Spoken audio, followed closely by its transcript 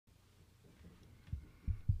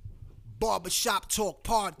Barbershop Talk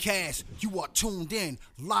Podcast. You are tuned in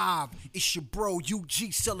live. It's your bro,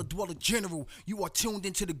 UG Cellar Dweller General. You are tuned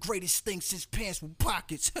into the greatest thing since pants with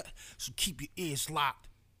pockets. So keep your ears locked.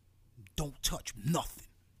 Don't touch nothing.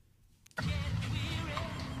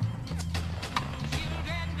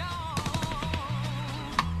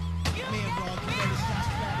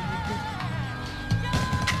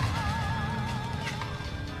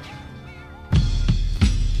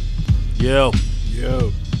 Yo.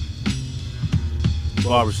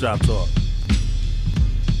 Barbershop Talk.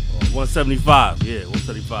 175. Yeah,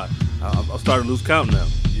 175. I'm starting to lose count now.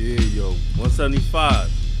 Yeah, yo.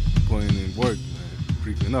 175. Putting in work, man.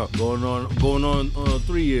 Creeping up. Going on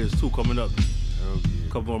 3 years too, coming up. Hell yeah. A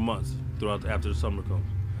couple more months throughout after the summer comes.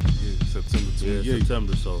 Yeah, September 28th. Yeah,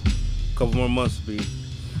 September. So a couple more months to be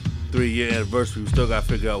 3-year anniversary. We still gotta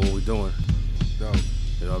figure out what we're doing. No.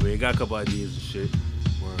 You know what I mean? Got a couple ideas and shit.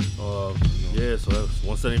 Word. Yeah, so that's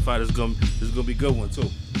 175. This is gonna be a good one too.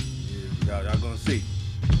 Yeah. Y'all gonna see.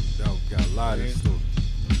 Got a lot of stuff.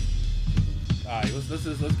 All right,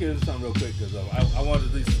 let's get into something real quick because I wanted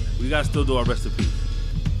at least we gotta still do our rest in peace.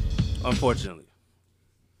 Unfortunately,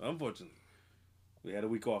 we had a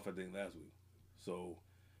week off I think last week. So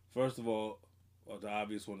first of all, the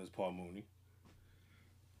obvious one is Paul Mooney.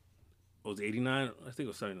 Was it 89? I think it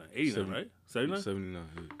was 79. 89, right? 79? 79,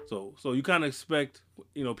 yeah. So you kind of expect,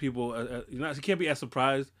 people, you can't be as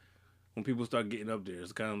surprised when people start getting up there.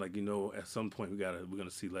 It's kind of like, at some point we're going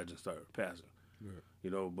to see legends start passing.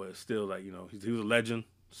 Yeah. But still, like, he was a legend,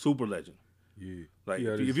 super legend. Yeah. Like,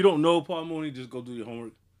 if you don't know Paul Mooney, just go do your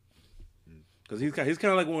homework. Because he's kind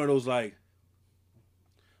of like one of those, like...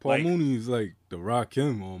 Paul Mooney is like the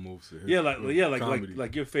Rakim almost.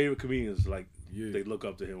 Like your favorite comedians, like, yeah. They look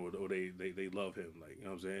up to him or they love him, like, you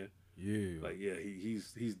know what I'm saying? Yeah. Like, yeah,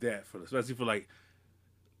 he's that especially for like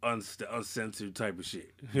uncensored type of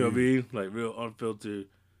shit. You know what I mean? Like real unfiltered,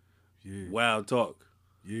 wild talk.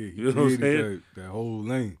 Yeah, he you know what I'm saying? That whole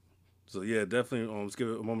lane. So yeah, definitely. Let's give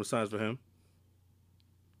it a moment of silence for him.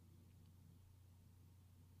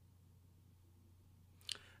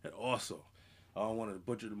 And also, I don't want to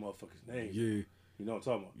butcher the motherfucker's name. Yeah. You know what I'm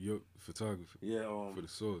talking about? Your photography. Yeah, for the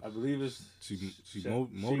source. I believe it's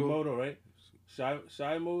Shimoto, right?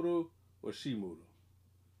 Shimoto or Shimoto?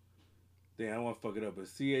 Damn, I don't want to fuck it up, but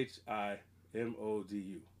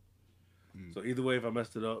CHIMODU. So either way, if I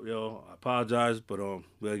messed it up, I apologize. But we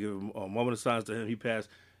gotta give him a moment of silence to him. He passed.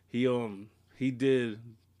 He did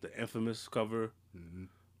the infamous cover.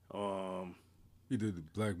 Mm-hmm. He did the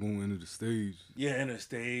Black Moon Enter the Stage. Yeah, Enter the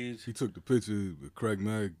Stage. He took the picture with Craig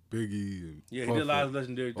Mack, Biggie, and he did a lot of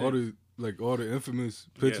legendary things. All the infamous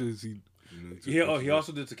pictures. Yeah. He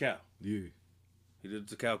also did Takao. Yeah. He did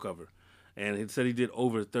the Takao cover. And he said he did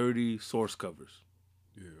over 30 source covers.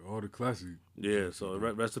 Yeah, all the classic. Yeah, so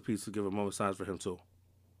rest in peace to give a moment of silence for him too.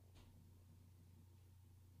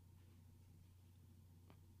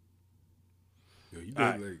 Yeah, he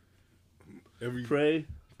did every... Pray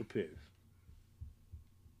for Paris.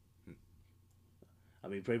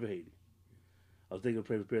 Pray for Haiti. I was thinking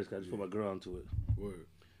Pray for Paris because I just put my girl onto it. Word.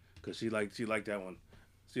 Because she liked that one.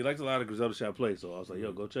 She liked a lot of Griselda Shot play, so I was like,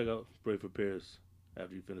 yo, go check out Pray for Paris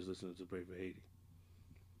after you finish listening to Pray for Haiti.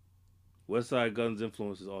 West Side Gun's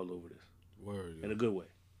influence is all over this. Word. Yeah. In a good way.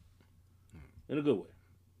 In a good way.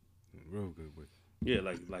 Real good way. Yeah,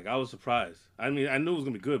 like I was surprised. I knew it was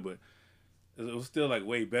going to be good, but it was still like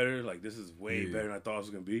way better. Like this is way better than I thought it was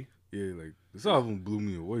going to be. Yeah, like this album blew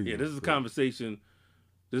me away. Yeah, this is a conversation.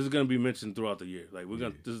 This is going to be mentioned throughout the year. Like we're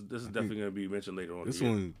gonna. This is definitely going to be mentioned later on.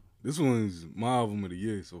 This one's my album of the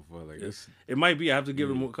year so far. Like it might be. I have to give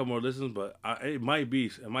it a couple more listens, but it might be.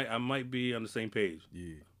 I might be on the same page.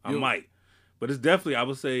 Yeah, I might. But it's definitely, I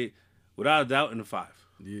would say, without a doubt, in the 5.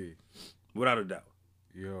 Yeah, without a doubt.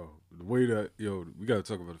 Yo, the way that we got to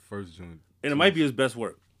talk about the first joint. And it might be his best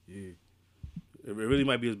work. Yeah, it really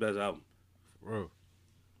might be his best album. Bro,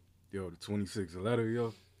 the 26 letter,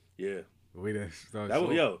 yo. Yeah. The way that starts.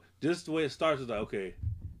 Just the way it starts is like, okay,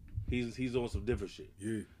 he's on some different shit.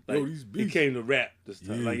 Yeah. Like, these beats. He came to rap this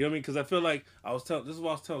time. Yeah. Like, you know what I mean? Because I feel like this is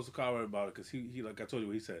what I was telling Sakara about it, because he like I told you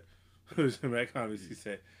what he said. Matt Comics, he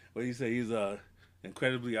said he's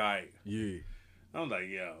incredibly alright. Yeah. I'm like,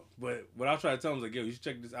 yo. But what I was trying to tell him was like, yo, you should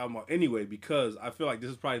check this album out anyway, because I feel like this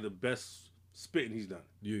is probably the best spitting he's done.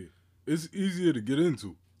 Yeah. It's easier to get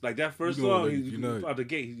into. Like that first song, out the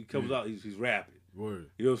gate, he comes out, he's rapping. Word.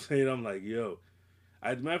 You know what I'm saying? I'm like, yo.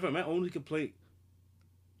 Matter of fact, my only complaint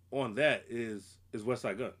on that is West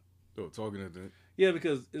Side Gun. Oh, talking at that. Yeah,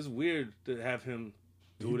 because it's weird to have him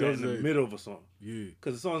do that in the middle of a song. Yeah.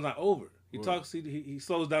 Because the song's not over. He talks, he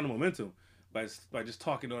slows down the momentum by just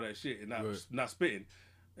talking all that shit and not spitting.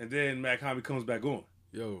 and then Mac Homie comes back on.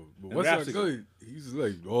 Yo, but And what's raps that good? He's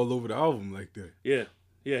like all over the album like that. Yeah.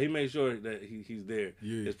 Yeah, he made sure that he's there.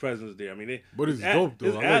 Yeah. His presence is there. I mean, but it's dope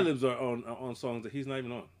though. His ad-libs are on songs that he's not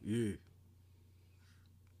even on. Yeah.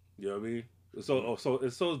 You know what I mean? So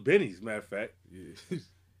is Benny's, matter of fact. Yeah.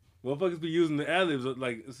 Motherfuckers be using the ad-libs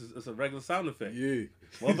like it's a regular sound effect. Yeah.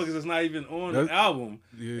 Motherfuckers that's not even on the album,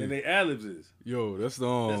 yeah. and they ad-libs is. Yo, that's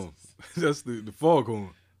the that's the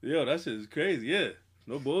foghorn. Yo, that shit is crazy. Yeah,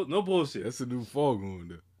 no bullshit. That's a new foghorn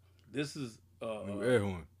though. This is new air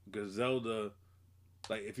horn. Griselda.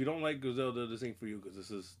 Like, if you don't like Griselda, this ain't for you because this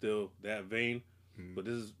is still that vein. But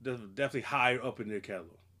this is definitely higher up in their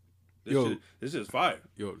catalog. This shit is fire.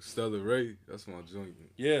 Yo, Stella Ray, that's my joint.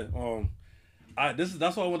 Yeah. That's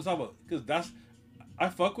what I want to talk about because I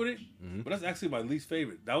fuck with it, but that's actually my least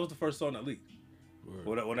favorite. That was the first song that leaked.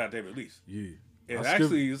 Well, not they released. Yeah. And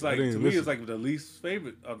actually, it's like, to me, it's like the least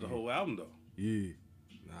favorite of the whole album, though. Yeah.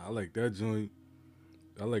 Nah, I like that joint.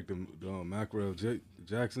 I like the Mackerel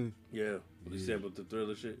Jackson. Yeah. What he said about the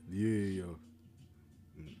Thriller shit. Yeah, yo.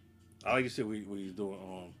 I like the shit when he's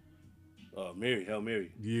doing Mary, Hail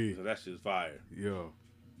Mary. Yeah. So that shit's fire. Yo.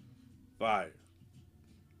 Fire.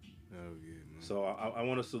 Hell yeah, man. So I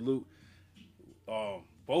want to salute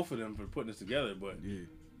both of them for putting this together, but yeah.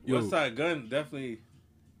 West Side Gun definitely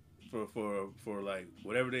for like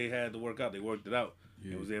whatever they had to work out, they worked it out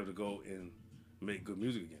and was able to go and make good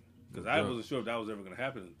music again. Because I wasn't sure if that was ever gonna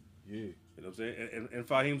happen. Yeah. You know what I'm saying? And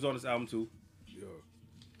Fahim's on this album too.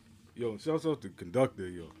 Yo, shouts out to Conductor,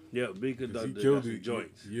 yo. Yeah, big Conductor. He killed it.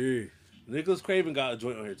 Joints. Yeah. Nicholas Craven got a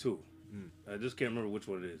joint on here too. I just can't remember which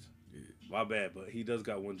one it is. Yeah. My bad, but he does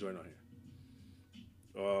got one joint on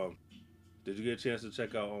here. Did you get a chance to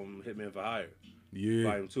check out Hitman for Hire? Yeah.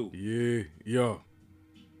 Volume 2. Yeah. Yo.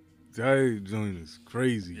 That joint is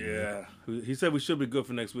crazy. Yeah. Man. He said we should be good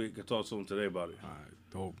for next week. I talked to him today about it. All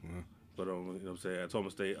right, dope, man. But you know what I'm saying? I told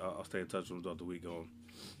him I'll stay in touch with him throughout the week.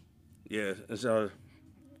 Yeah. And shout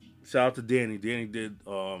out to Danny. Danny did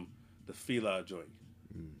the Fila joint.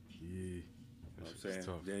 Yeah. You know what I'm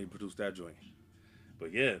saying? Danny produced that joint.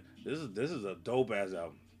 But yeah, this is a dope ass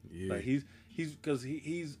album. Yeah. Like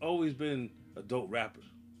he's always been a dope rapper.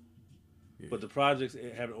 Yeah. But the projects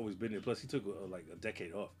haven't always been there. Plus he took a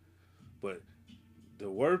decade off. But the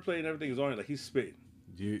wordplay and everything is on it. Like he's spitting.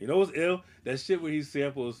 Yeah. You know what's ill? That shit where he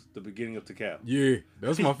samples the beginning of Tecal. Yeah,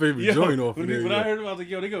 that's my favorite joint off of there. When I heard it, I was like,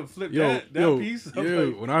 yo, they gonna flip that piece.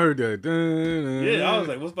 Like, when I heard that, I was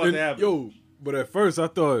like, what's about to happen? Yo, but at first I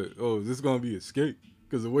thought, is this gonna be Escape?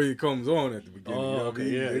 Because the way it comes on at the beginning. Oh, you know okay,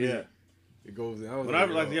 yeah. It goes in. I was when I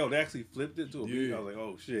was like, yo, they actually flipped it to a beat. I was like,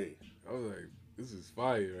 oh, shit. I was like, this is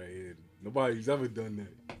fire right here. Nobody's ever done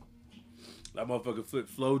that. That motherfucker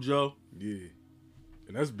flipped Flojo. Yeah.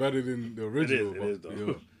 And that's better than the original. It is though.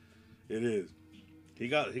 Yo. It is. He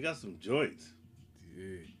got some joints.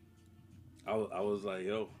 Yeah. I was like,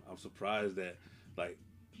 yo, I'm surprised that, like,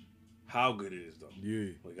 how good it is though. Yeah.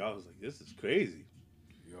 Like, I was like, this is crazy.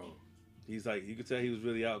 Yo. He's like, you could tell he was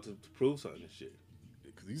really out to prove something and shit.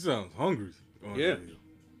 Because he sounds hungry. Yeah.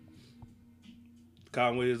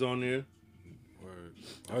 Conway is on there.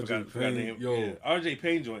 RJ Payne, yo. Yeah, RJ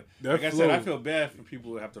Payne joint. Like I said, I feel bad for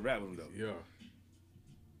people who have to rap with him though. Yeah.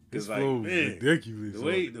 His flow is ridiculous. The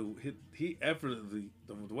way he effortlessly,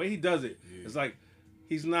 the way he does it, it's like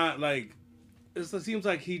he's not like. It seems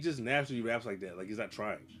like he just naturally raps like that. Like he's not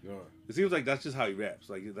trying. Yeah. It seems like that's just how he raps.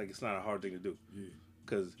 Like it's not a hard thing to do. Yeah.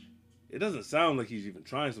 Because it doesn't sound like he's even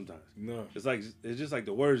trying sometimes. No. It's just like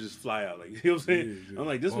the words just fly out. Like, you know what I'm saying? Yeah. I'm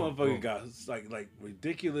like, this motherfucker got like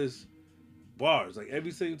ridiculous bars. Like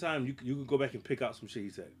every single time you can go back and pick out some shit he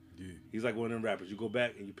said. Yeah. He's like one of them rappers. You go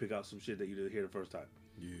back and you pick out some shit that you didn't hear the first time.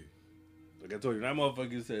 Yeah. Like I told you, that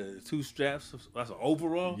motherfucker said 2 straps. That's an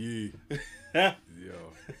overall. Yeah.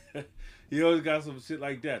 Yo. He always got some shit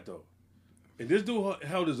like that though. And this dude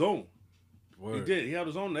held his own. Word. He did. He held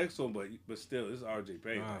his own next one, but still, it's RJ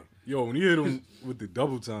Payne. Nah. Yo, when you hit him with the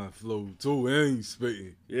double time flow too, and he's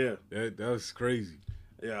spitting. Yeah. That's crazy.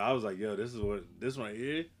 Yeah, I was like, yo, this right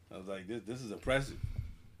here. I was like, this is impressive.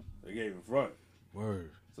 They gave him front.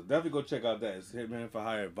 Word. So definitely go check out that. It's Hitman for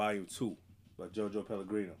Hire Volume 2 by JoJo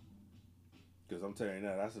Pellegrino. Because I'm telling you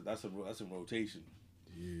now, that's a rotation.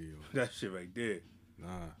 Yeah. That shit right there. Nah,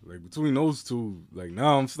 like between those two, like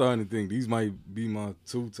now I'm starting to think these might be my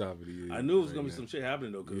 2 top of the year. I knew it was gonna be some shit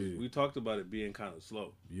happening though, because we talked about it being kind of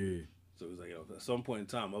slow. Yeah. So it was like, yo, at some point in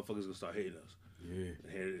time, motherfuckers gonna start hating us. Yeah.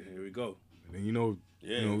 And here we go. And then you know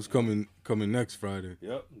it's coming next Friday.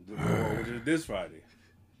 Yep. Which is this Friday.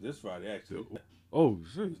 This Friday actually. Oh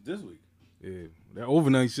shit. It's this week. Yeah. That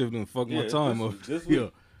overnight shift done fuck my time up. This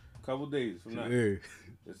week. Couple days from now. Yeah.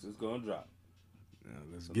 It's gonna drop.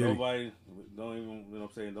 Let's So get it. nobody, don't even, you know what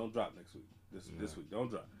I'm saying, don't drop next week. This week, don't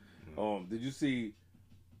drop. Did you see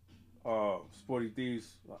Sporty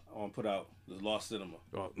Thieves put out the Lost Cinema?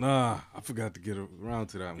 Oh, nah, I forgot to get around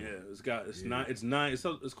to that one. Yeah, it's nine.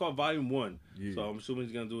 It's called Volume 1. Yeah. So I'm assuming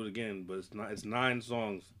he's gonna do it again. But it's 9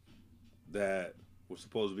 songs that were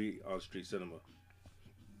supposed to be on Street Cinema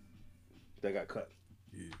that got cut.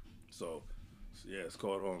 Yeah. So yeah, it's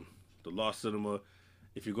called the Lost Cinema.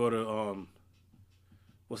 If you go to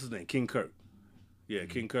what's his name, King Kirk. Yeah,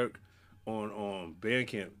 King Kirk on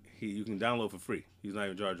Bandcamp. You can download for free. He's not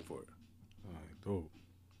even charging for it. All right, dope.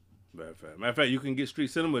 Matter of fact, you can get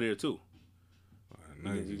Street Cinema there too. All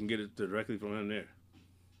right, nice. You can get it directly from him there.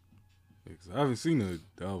 Yeah, 'cause I haven't seen the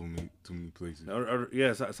album in too many places.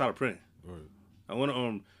 Yeah, it's out of print. Right. I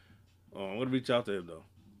want to reach out to him though,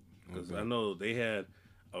 because I know they had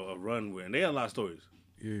a run where, and they had a lot of stories.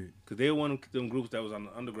 Yeah. Because they were one of them groups that was on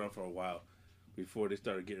the underground for a while before they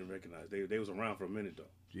started getting recognized. They was around for a minute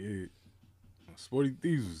though. Yeah. Sporty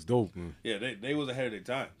Thieves was dope, man. Yeah, they was ahead of their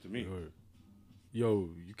time to me. Right. Yo,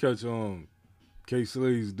 you catch K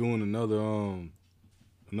Slade's doing another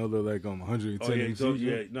like 110 Oh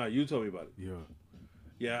MCs, you told me about it. Yeah.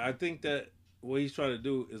 Yeah, I think that what he's trying to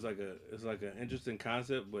do is like an interesting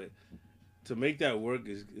concept, but to make that work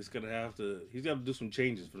he's got to do some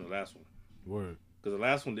changes from the last one. Word. Because the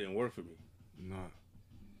last one didn't work for me.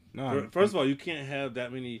 Nah. First of all, you can't have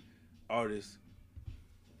that many artists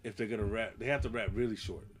if they're gonna rap. They have to rap really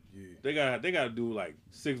short. Yeah. They gotta do like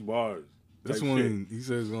 6 bars. This one he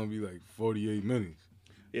says it's gonna be like 48 minutes.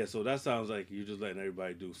 Yeah, so that sounds like you're just letting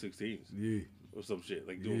everybody do 16s. Yeah. Or some shit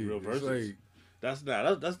like doing real verses. Like, that's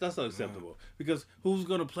not acceptable because who's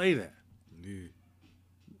gonna play that? Yeah.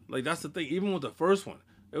 Like that's the thing. Even with the first one,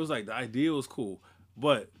 it was like the idea was cool,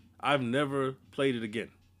 but I've never played it again.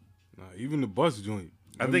 Nah, even the bus joint.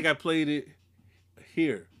 I think I played it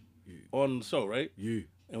here on the show, right? Yeah.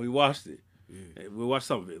 And we watched it. Yeah. We watched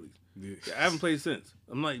some of it at least. Yeah. I haven't played it since.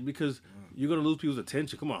 I'm like, because you're gonna lose people's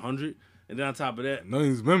attention. Come on, 100, and then on top of that,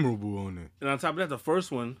 nothing's memorable on there. and on top of that, the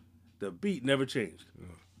first one, the beat never changed. Yeah.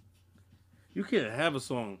 You can't have a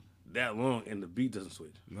song that long and the beat doesn't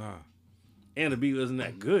switch. Nah. And the beat isn't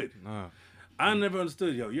that good. Nah. I never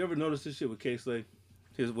understood. Yo, you ever notice this shit with K-Slay?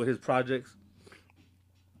 With his projects?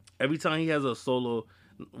 Every time he has a solo,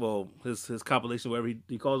 well, his compilation, whatever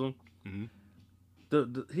he calls them,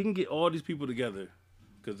 he can get all these people together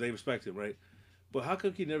because they respect him, right? But how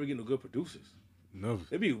come he never get no good producers? Never.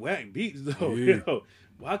 It'd be whack beats, though. Yeah. Yo,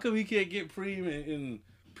 how come he can't get Preem and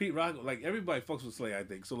Pete Rock? Like, everybody fucks with Slay, I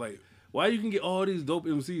think. So, like, why you can get all these dope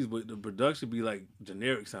MCs, but the production be, like,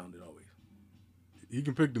 generic sounding always? He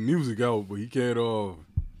can pick the music out, but he can't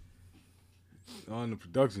on the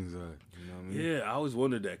production side. You know what I mean? Yeah, I always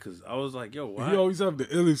wondered that because I was like, yo, why? He always have the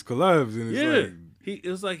illest collabs, and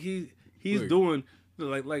it's like he's doing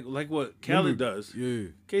like what Khaled does. Yeah,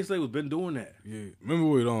 K-Slay was been doing that. Yeah, remember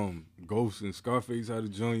with Ghost and Scarface had a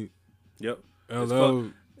joint. Yep.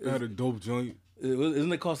 LL had a dope joint.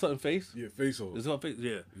 Isn't it called something Face? Yeah, Face Off. It's called Face.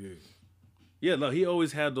 Yeah. Yeah. Yeah. No, he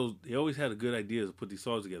always had those. He always had a good ideas to put these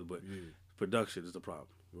songs together, but production is the problem.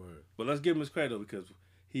 Right. But let's give him his credit though, because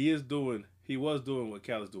he was doing what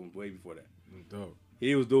Khaled's doing way before that. No doubt.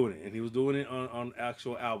 He was doing it, and he was doing it on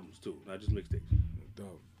actual albums too, not just mixtapes. No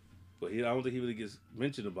doubt. But I don't think he really gets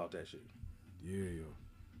mentioned about that shit. Yeah, yo.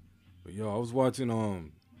 But yo, I was watching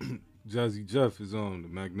Jazzy Jeff is on the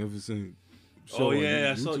Magnificent show. Oh yeah,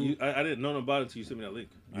 on I saw YouTube. you. I didn't know about it until you sent me that link.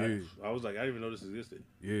 Yeah. I was like, I didn't even know this existed.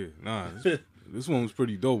 Yeah, nah. This one was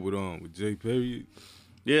pretty dope with Jay Perry.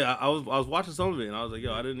 Yeah, I was watching some of it and I was like,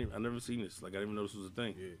 yo, I never seen this. Like I didn't even know this was a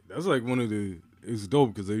thing. Yeah, that's like one of it's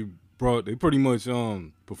dope because they pretty much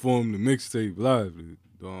performed the mixtape live.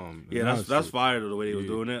 That's fire though, the way they was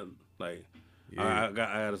doing that. Like Yeah.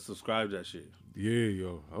 I had to subscribe to that shit. Yeah,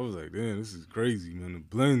 yo. I was like, damn, this is crazy, man. The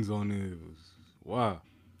blends on there was wow.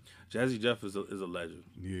 Jazzy Jeff is a legend.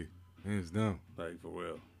 Yeah, hands down. Like for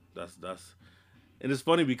real. That's and it's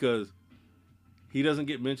funny because he doesn't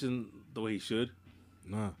get mentioned the way he should.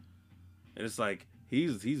 Nah. And it's like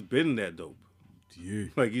he's been that dope. Yeah.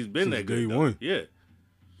 Like he's been Since that good. day Dope. one. Yeah.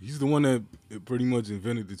 He's the one that pretty much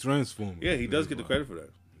invented the Transformer. Yeah, he does get the credit for that.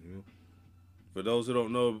 Yeah. For those who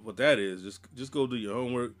don't know what that is, just go do your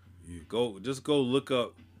homework. Yeah. Go look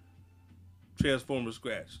up Transformer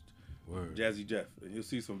Scratched. Word. Jazzy Jeff, and you'll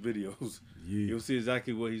see some videos. Yeah. You'll see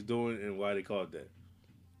exactly what he's doing and why they called that.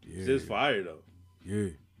 Yeah. It's just fire though. Yeah.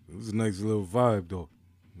 It was a nice little vibe though.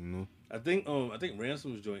 You know? I think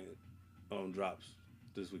Ransom's joint drops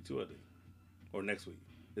this week too. I think, or next week.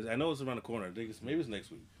 I know it's around the corner. I think maybe it's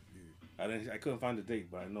next week. Yeah. I couldn't find the date,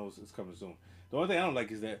 but I know it's coming soon. The only thing I don't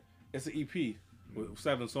like is that it's an EP, with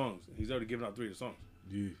 7 songs. He's already given out 3 of the songs.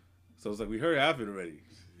 Yeah. So it's like we heard half it already.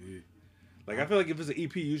 Yeah. Like I feel like if it's an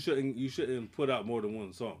EP, you shouldn't put out more than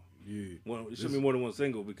 1 song. Yeah. It shouldn't be more than 1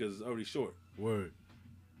 single because it's already short. Word.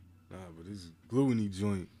 Nah, but this Gloomy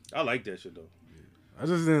joint. I like that shit though. I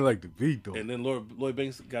just didn't like the beat though. And then Lloyd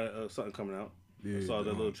Banks got something coming out. Yeah, I saw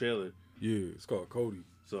that little trailer. Yeah, it's called Cody.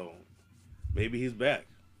 So maybe he's back.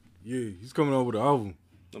 Yeah, he's coming out with an album.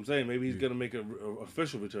 I'm saying maybe he's gonna make an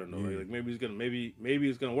official return though. Yeah. Like maybe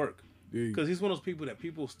it's gonna work. Yeah. Because he's one of those people that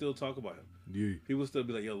people still talk about him. Yeah. People still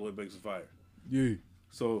be like, yo, Lloyd Banks is fire. Yeah.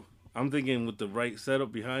 So I'm thinking with the right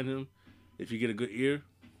setup behind him, if you get a good ear,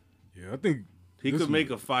 Yeah, I think he could make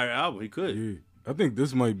a fire album. He could. Yeah. I think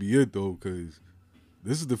this might be it though, because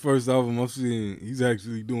this is the first album I've seen he's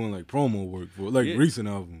actually doing like promo work for, like recent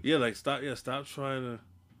albums. Yeah, like stop trying to,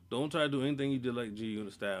 don't try to do anything you did like G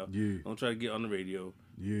Unit style. Yeah. Don't try to get on the radio.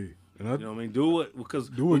 Yeah. And You know what I mean?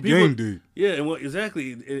 Do what Game did. Yeah, and what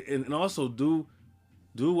exactly, and also do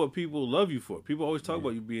what people love you for. People always talk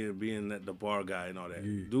about you being the bar guy and all that.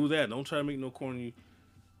 Yeah. Do that. Don't try to make no corny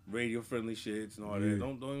radio friendly shits and all that.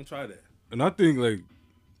 Don't even try that. And I think like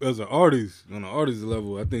as an artist, on an artist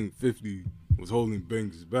level, I think 50 was holding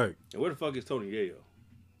Banks back. And where the fuck is Tony Yayo?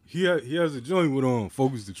 He has a joint with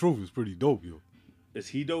Focus the Truth. It's pretty dope, yo. Is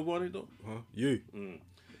he dope on it though? Huh? Yeah.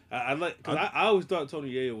 I like, cause I always thought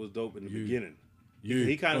Tony Yayo was dope in the beginning. Yeah.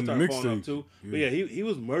 He kind of started falling off too. Yeah. But yeah, he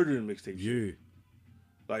was murdering mixtapes. Yeah.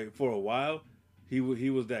 Like for a while, he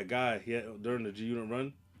was that guy. He had, during the G Unit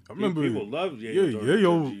run. I remember people loved Yayo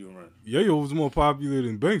during the G Unit run. Yayo was more popular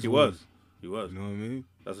than Banks. He was. He was. You know what I mean?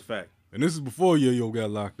 That's a fact. And this is before Yayo got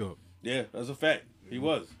locked up. Yeah, that's a fact. He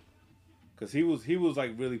was. Cause he was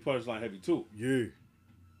like really punchline heavy too. Yeah.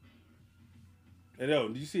 And yo,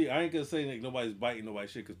 you see, I ain't gonna say like nobody's biting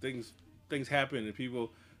nobody's shit, cause things happen and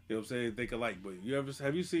people, you know what I'm saying, think alike. But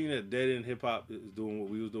have you seen that Dead End Hip Hop is doing what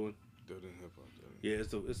we was doing? Dead End Hip Hop. Yeah,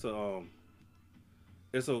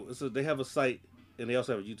 it's a they have a site and they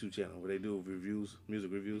also have a YouTube channel where they do reviews,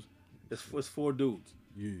 music reviews. It's 4 dudes.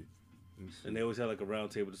 Yeah. And they always have like a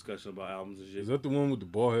round table discussion about albums and shit. Is that the one with the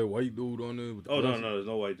bald head white dude on there? With the no, there's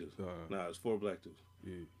no white dudes. Nah, it's 4 black dudes.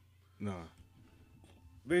 Yeah. Nah.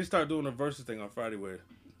 They start doing a versus thing on Friday where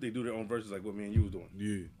they do their own verses like what me and you was doing.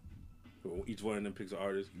 Yeah. Where each one of them picks an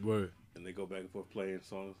artist. Right. And they go back and forth playing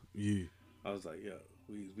songs. Yeah. I was like, yeah,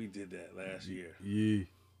 we did that last year. Yeah.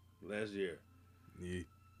 Last year. Yeah.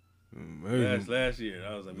 Man. Last year.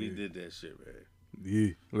 I was like, we did that shit, man.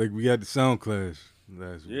 Yeah. Like we had the sound clash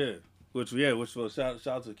last week. Yeah. Which was shout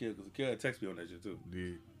out to the kid, because the kid had texted me on that shit too.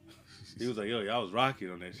 Yeah. He was like, yo, y'all was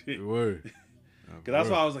rocking on that shit. Word. Because that's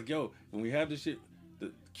why I was like, yo, when we have this shit,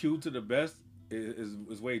 the cue to the best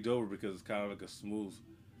is way doper because it's kind of like a smooth,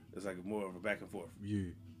 it's like more of a back and forth. Yeah.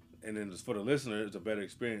 And then for the listener, it's a better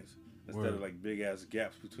experience instead of like big ass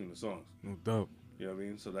gaps between the songs. No doubt. You know what I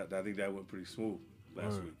mean? So that I think that went pretty smooth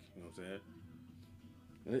last week. You know what I'm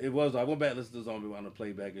saying? It was. I went back and listened to the song on the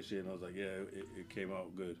playback and shit, and I was like, yeah, it came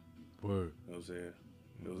out good. Word. You know what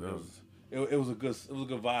I'm saying? It was a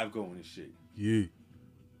good vibe going and shit. Yeah.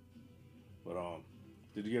 But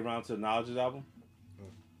did you get around to the Knowledge's album?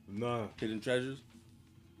 Nah. Hidden Treasures?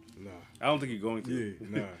 Nah. I don't think you're going to. Yeah.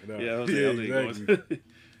 Nah. Yeah, I don't think you're going to.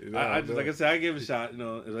 I just, nah. like I said, I gave it a shot. You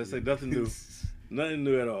know, as I say, nothing new, nothing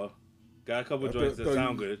new at all. Got a couple joints that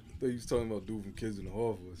sound good. I thought you was talking about dude from Kids in the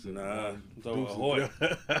Hall for a second. Nah, I'm talking about Ahoy.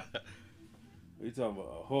 We talking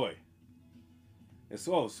about Ahoy. And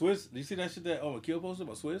so, Swiss, do you see that shit that Akil posted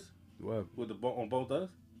about Swiss? What? With the on Bone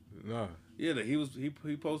Thugs? Nah. Yeah, that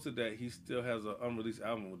he posted that he still has an unreleased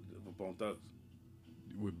album with Bone Thugs.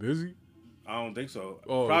 With Busy? I don't think so.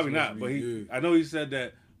 Oh, probably not. But yeah. I know he said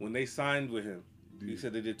that when they signed with him, he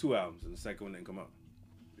said they did 2 albums and the second one didn't come out.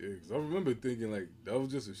 Yeah, because I remember thinking like that was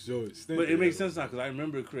just a short stint. But it makes sense now because I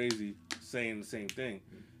remember Crazy saying the same thing.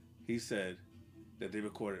 He said that they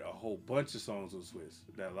recorded a whole bunch of songs with Swiss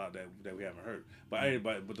that we haven't heard.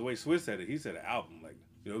 But the way Swiss said it, he said an album. Like,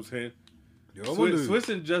 you know what I'm saying? Yo, Swiss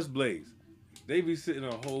and Just Blaze, they be sitting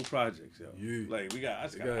on whole projects, yo. Yeah. Like I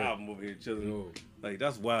just got an album over here chilling. Yo. Like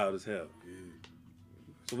that's wild as hell. Yeah.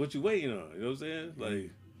 So what you waiting on? You know what I'm saying?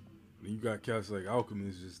 Like, you got cats like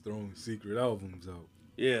Alchemist just throwing secret albums out.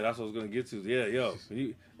 yeah, that's what I was gonna get to. Yeah,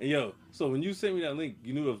 yo. So when you sent me that link,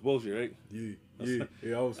 you knew it was bullshit, right? Yeah.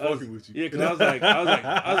 I was fucking with you. Yeah, because I was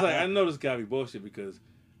like, I know this gotta be bullshit because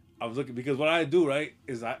I was looking, because what I do, right,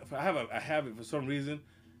 is I have it for some reason.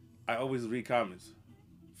 I always read comments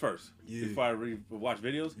first before I watch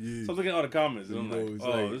videos. Yeah. So I'm looking at all the comments and I'm like,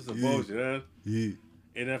 oh, this is a bullshit, huh? Yeah.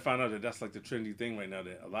 And then I found out that that's like the trendy thing right now,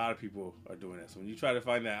 that a lot of people are doing that. So when you try to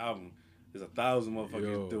find that album, there's 1,000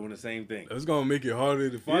 motherfuckers doing the same thing. That's gonna make it harder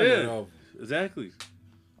to find that album. exactly.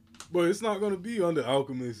 But it's not gonna be under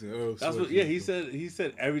Alchemist and Earl That's Sweatshirt, what. Yeah, he though.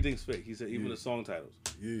 said everything's fake. He said even the song titles.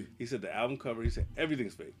 Yeah. He said the album cover. He said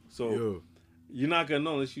everything's fake. So Yeah. you're not gonna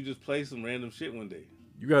know unless you just play some random shit one day.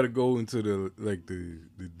 You got to go into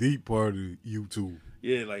the deep part of YouTube.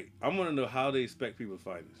 Yeah, like I want to know how they expect people to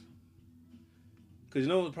find this. Because you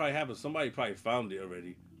know what probably happened? Somebody probably found it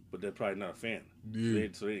already, but they're probably not a fan. Yeah.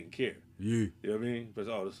 So they didn't care. Yeah. You know what I mean? But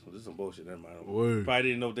this is some bullshit. Never mind. Word. Probably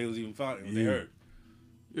didn't know if they was even found it. They heard.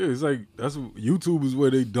 Yeah, it's like YouTube is where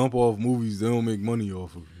they dump off movies they don't make money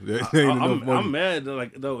off of. That ain't enough money. I'm mad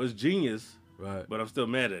though it's genius, Right. but I'm still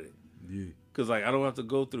mad at it. Yeah. Because like I don't have to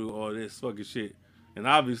go through all this fucking shit. And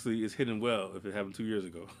obviously it's hidden well if it happened 2 years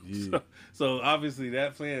ago. Yeah. So obviously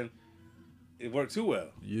that plan, it worked too well.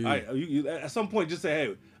 Yeah. You at some point just say, hey,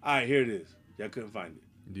 all right, here it is. Y'all couldn't find it.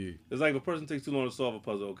 Yeah. It's like if a person takes too long to solve a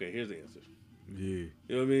puzzle, okay, here's the answer. Yeah. You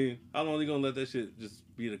know what I mean? How long are they going to let that shit just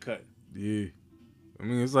be the cut? Yeah. I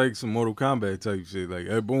mean, it's like some Mortal Kombat type shit. Like,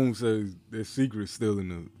 Ed Boon says their secret's still in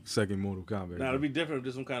the second Mortal Kombat. Now, it'd be different if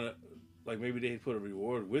there's some kind of, like maybe they put a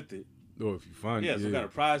reward with it. Or if you find Yeah, it. some kind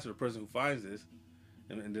of prize for the person who finds this.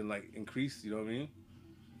 And then, like, increase, you know what I mean?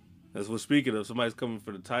 That's what, speaking of, somebody's coming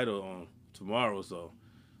for the title on tomorrow, so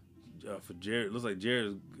for Jared, looks like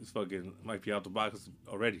Jared is fucking, might be out the box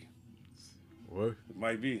already. What? It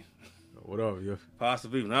might be. What up, yeah?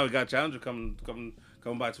 Possibly. Now we got Challenger coming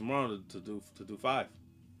by tomorrow to do 5.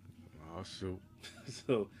 Oh, shoot.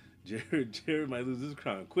 So Jared might lose his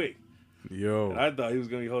crown quick. Yo. And I thought he was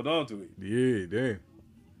gonna hold on to it. Yeah, damn.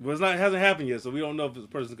 But it hasn't happened yet, so we don't know if this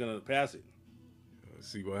person's gonna pass it. Let's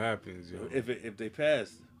see what happens, yo. If they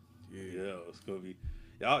pass, Yeah. it's gonna be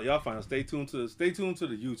y'all find out. Stay tuned to the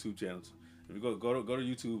YouTube channels. If you go to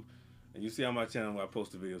YouTube and you see on my channel where I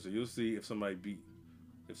post the video, so you'll see if somebody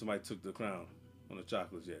took the crown on the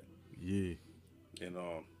chocolates yet. Yeah. And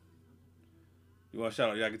you want to shout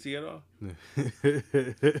out Yaga T at all?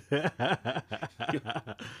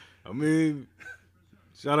 I mean,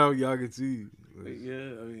 shout out Yaga T. Yeah,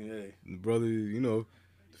 I mean, hey. The brother, you know,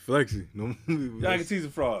 flexing. No, Yaga T's a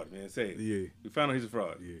fraud, man. Say it. Yeah. We found out he's a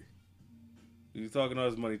fraud. Yeah. He's talking all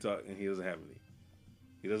his money talk, and he doesn't have any.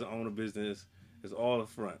 He doesn't own a business. It's all a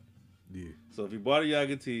front. Yeah. So if you bought a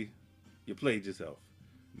Yaga T, you played yourself,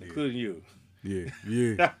 including you. Yeah.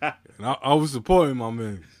 Yeah. And I was supporting my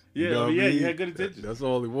man. Yeah, You know what I mean? you had good intentions. That's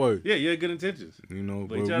all it was. Yeah, you had good intentions. You know, But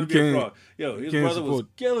but he tried we to be a can't. fraud. Yo, his brother was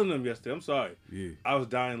killing him yesterday. I'm sorry. Yeah. I was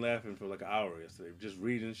dying laughing for like an hour yesterday, just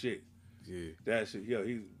reading shit. Yeah. That shit,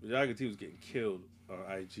 Yaga T was getting killed on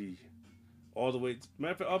IG all the way.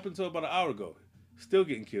 Matter of fact, up until about an hour ago, still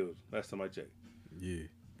getting killed. Last time I checked. Yeah.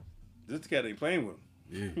 This cat ain't playing with him.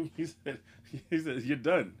 Yeah. he said, you're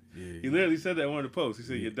done. Yeah. He literally said that in one of the posts. He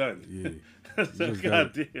said, you're done. Yeah. I said,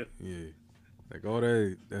 God damn. Yeah. Like all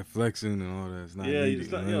that flexing and all that's not needed,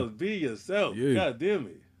 it's not, man. be yourself. Yeah. God damn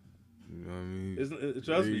it. You know what I mean?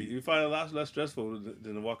 Trust me, you find it a lot less stressful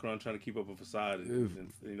than to walk around trying to keep up a facade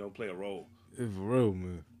and play a role. Yeah, for real,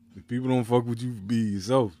 man. If people don't fuck with you, be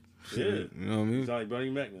yourself. Yeah. You know what I mean? It's like Bernie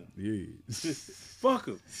Mac now. Yeah. Fuck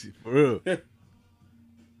him. For real. For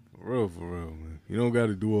real, man. You don't got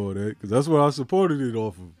to do all that, because that's what I supported it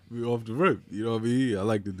off the rip. You know what I mean? I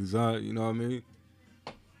like the design, you know what I mean?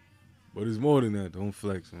 But it's more than that. Don't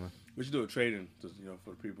flex, man. We should do a trading, for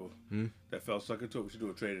the people that felt sucker to it. We should do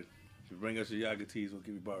a trading. If you bring us your Yaga tees, we'll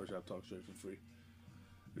give you barbershop talk straight for free.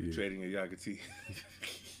 We're trading a Yaga tee.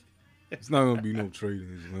 It's not going to be no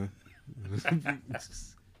tradings, man.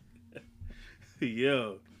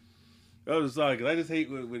 Yo. I was sorry, because I just hate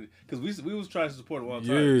because we was trying to support him all the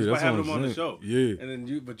time. Yeah, just by that's having what him I'm on the saying. show. Yeah. And then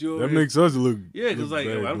you that makes us look. Yeah, because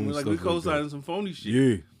like we co-signing some phony shit.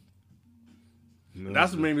 Yeah. No,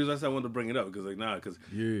 that's the main reason I wanted to bring it up, because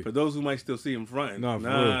for those who might still see him fronting,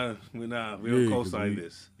 we don't co-sign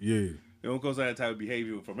this. Yeah. We don't co-sign that type of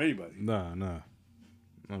behavior from anybody. Nah. Not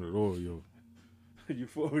at all, yo.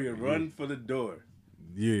 Euphoria, run for the door.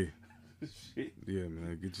 Yeah. Shit. Yeah,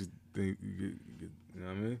 man. Get your thing. You know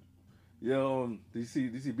what I mean? Yo, did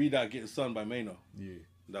you see B-Dot getting sunned by Mano? Yeah.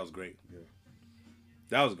 That was great. Yeah.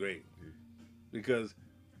 That was great. Yeah. Because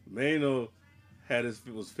Mano had his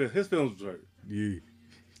feelings was hurt. Yeah.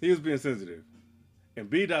 He was being sensitive.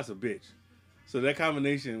 And B-Dot's a bitch. So that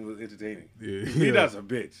combination was entertaining. Yeah. B-Dot's a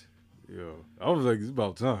bitch. Yo. I was like, it's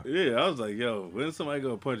about time. Yeah, I was like, yo, when's somebody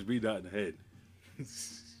gonna punch B-Dot in the head?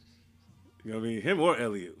 You know what I mean? Him or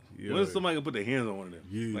Elliot. Yeah. When's somebody gonna put their hands on one of them?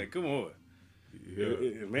 Yeah. Like, come on.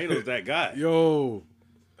 Yeah. Mano's that guy. Yo.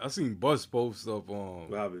 I seen Bus post up on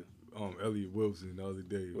Robin. Elliot Wilson the other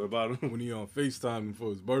day. What about him? When he on FaceTime him for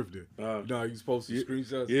his birthday. You know how he's posting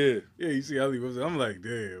screenshots? Yeah. Yeah, you see Elliot Wilson. I'm like,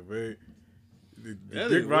 damn, man. The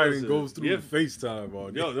dick riding goes through the FaceTime all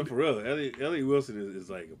day. Yo, no, for real. Elliot Wilson is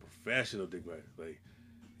like a professional dick rider. Like,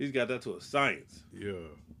 he's got that to a science. Yeah.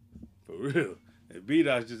 For real. And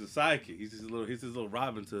B-Dot's just a sidekick. He's his little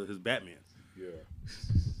Robin to his Batman. Yeah.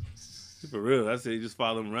 For real. That's it. He just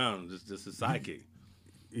follow him around. Just a sidekick.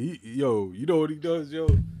 Yo, you know what he does, yo?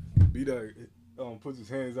 B-Dot puts his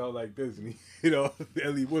hands out like this, and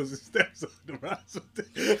Elliot Wilson steps on the rocks.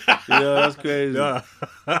 Yeah, that's crazy. Nah.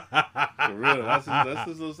 For real. That's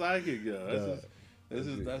his little sidekick, yo. That's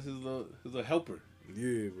his little helper.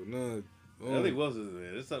 Yeah, but nah. Elliot Wilson,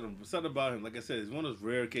 man. There's something about him. Like I said, it's one of those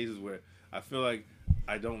rare cases where I feel like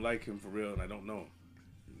I don't like him for real and I don't know him.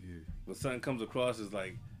 Yeah. But something comes across as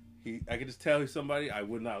like I can just tell he's somebody I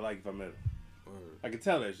would not like if I met him. I can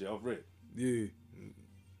tell that shit off rip. Yeah.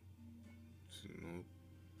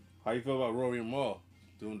 How you feel about Rory and Mal?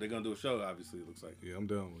 They're gonna do a show, obviously, it looks like. Yeah, I'm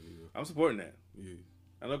down with it. Yeah. I'm supporting that. Yeah.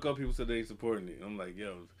 I know a couple people said they ain't supporting it. I'm like,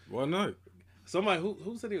 yo. Why not? Somebody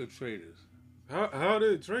who said they were traitors? How are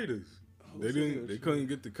they traitors? They couldn't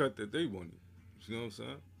get the cut that they wanted. You know what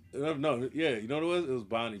I'm saying? No, yeah, you know what it was? It was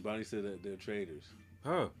Bonnie. Bonnie said that they're traitors.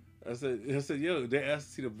 Huh? I said, yo, they asked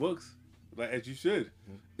to see the books, like as you should,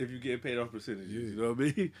 if you get paid off percentages. Yeah. You know what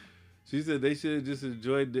I mean? She said they should just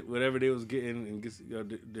enjoy whatever they was getting and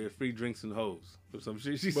get their free drinks and hoes or some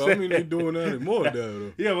shit. She said. I mean, they doing that and more now,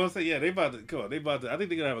 though. Yeah, well, I say, yeah, they about to come on. I think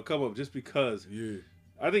they're gonna have a come up just because. Yeah.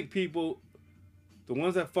 I think people, the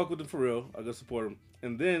ones that fuck with them for real, are gonna support them,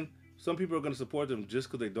 and then some people are gonna support them just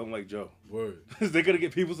because they don't like Joe. Word. They're gonna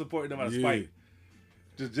get people supporting them out of spite.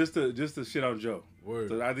 Just to shit on Joe. Word.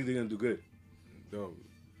 So I think they're gonna do good. No.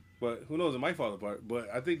 But who knows? It might fall apart. But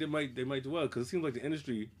I think they might do well because it seems like the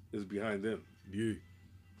industry is behind them. Yeah.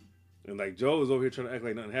 And like Joe is over here trying to act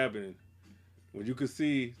like nothing happening, when you could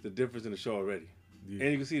see the difference in the show already, and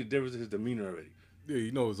you can see the difference in his demeanor already. Yeah,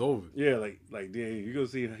 you know it's over. Yeah, like damn, you're gonna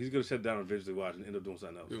see he's gonna shut down and eventually watch and end up doing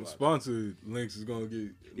something else. The sponsor links is gonna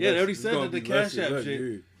get. Yeah, they already said that the Cash App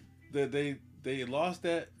shit that they lost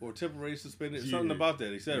that or temporarily suspended something about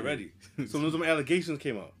that. They said already. So when some allegations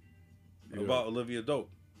came out about Olivia Dope.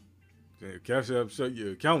 Yeah, Cash App shut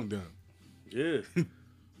your account down. Yeah.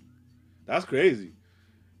 That's crazy.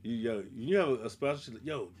 You have a sponsorship.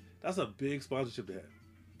 Yo, that's a big sponsorship to have.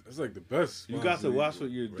 That's like the best. You got to watch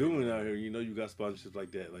what you're doing out here. You know you got sponsorships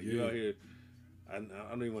like that. Like you're out here. I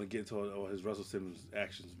don't even want to get into all his Russell Simmons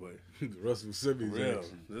actions, but Russell Simmons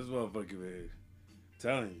actions. This motherfucker, man. I'm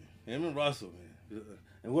telling you, him and Russell, man.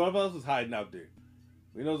 And whoever else was hiding out there.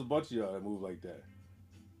 We know there's a bunch of y'all that move like that,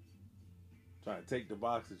 trying to take the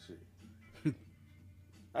box and shit.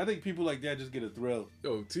 I think people like that just get a thrill.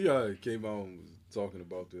 Yo, T.I. came out and was talking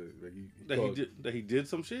about that he did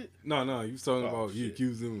some shit? No, he was talking about he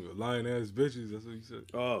accused him of lying ass bitches. That's what he said.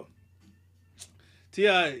 Oh.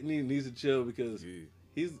 T.I. needs to chill because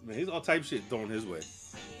he's all type shit thrown his way.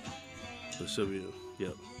 So should be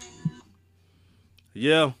yep.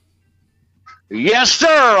 Yeah. Yes, sir.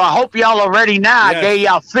 I hope y'all are ready now. Yes. I gave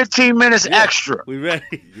y'all 15 minutes extra. We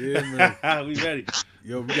ready. Yeah, man. We ready.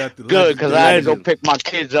 Yo, we got the good because I had to go pick my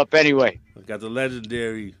kids up anyway. We got the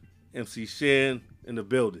legendary MC Shan in the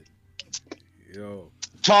building. Yo,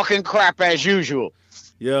 talking crap as usual.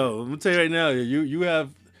 Yo, let me tell you right now, you have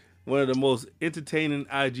one of the most entertaining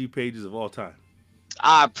IG pages of all time.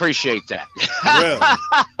 I appreciate that.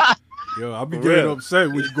 Yo, I'll be getting upset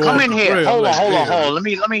when you go. Come in here. Hold on.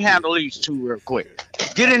 Let me handle these two real quick.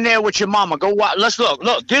 Get in there with your mama. Go watch. Let's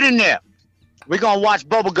look. Get in there. We're gonna watch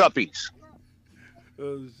Bubble Guppies.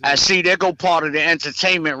 I see. There go part of the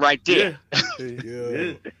entertainment right there.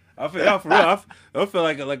 Yeah. I feel for real. I feel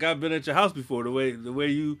like I've been at your house before. The way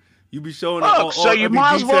you be showing up. So you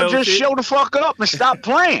might as well just show the fuck up and stop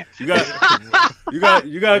playing. You got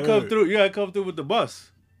to come through. You got to come through with the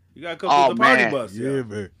bus. You got to come through with the party bus. Yeah,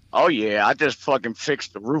 man. Oh yeah, I just fucking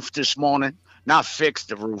fixed the roof this morning. Not fixed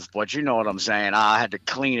the roof, but you know what I'm saying. I had to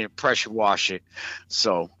clean it, pressure wash it.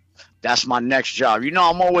 So that's my next job. You know,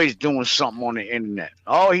 I'm always doing something on the internet.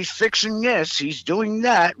 Oh, he's fixing this. He's doing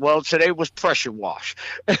that. Well, today was pressure wash.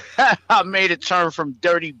 I made it turn from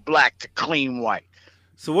dirty black to clean white.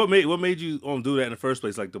 So what made you do that in the first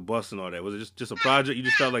place, like the bus and all that? Was it just a project you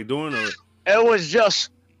just felt like doing, or? It was just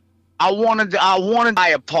I wanted to buy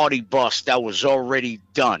a party bus that was already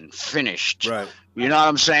done, finished. Right. You know what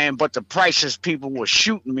I'm saying? But the prices people were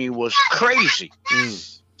shooting me was crazy.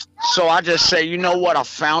 So I just say, you know what? I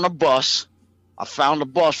found a bus for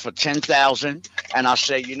 $10,000, and I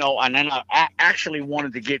say, and then I actually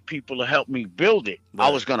wanted to get people to help me build it. Right. I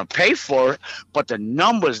was gonna pay for it, but the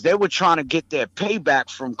numbers, they were trying to get their payback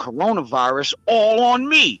from coronavirus all on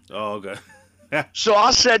me. Oh, okay. So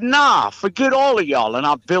I said, nah, forget all of y'all, and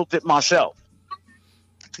I built it myself.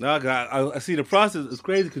 No, I see the process. It's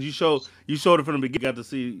crazy because you showed it from the beginning. Got to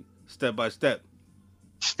see step by step.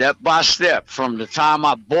 Step by step, from the time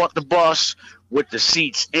I bought the bus with the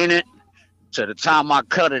seats in it to the time I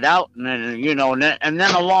cut it out, and then and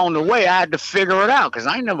then along the way I had to figure it out because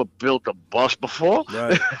I ain't never built a bus before.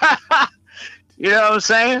 Right. You know what I'm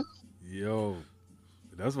saying? Yo,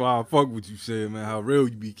 that's why I fuck with you saying, man, how real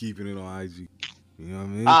you be keeping it on IG. You know what I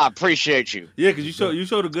mean? I appreciate you. Yeah, because you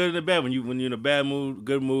show the good and the bad when you're in a bad mood,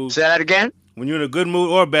 good mood. Say that again? When you're in a good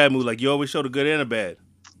mood or a bad mood, like you always show the good and the bad.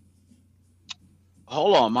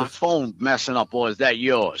 Hold on, my phone messing up, or is that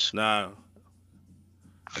yours? Nah,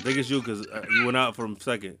 I think it's you because you went out for a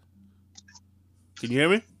second. Can you hear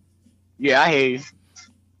me? Yeah, I hear you.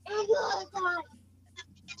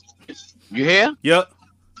 You hear? Yep.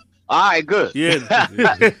 All right, good. Yeah.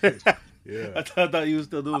 Yeah. I thought you were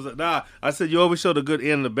still doing something. Nah, I said you always show the good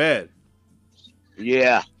and the bad.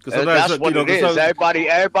 Yeah, that's what it is.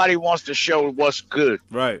 Everybody wants to show what's good.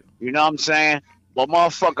 Right. You know what I'm saying? But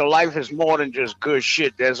motherfucker, life is more than just good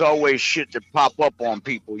shit. There's always shit that pop up on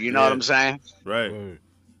people. You know what I'm saying? Right.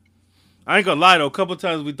 I ain't gonna lie though. A couple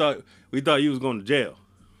times we thought you was going to jail.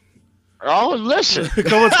 Oh, listen. A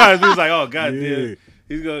couple times we was like, oh god damn.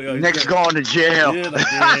 He's going. Niggas going to jail. Yeah, like,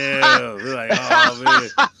 damn. We're like, oh man.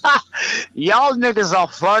 Y'all niggas are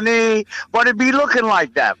funny, but it be looking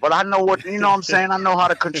like that. But I know what I'm saying. I know how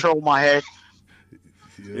to control my head.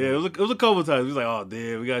 Yeah, it was a couple times. We was like, oh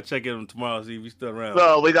damn, we gotta check in tomorrow, see if he's still around.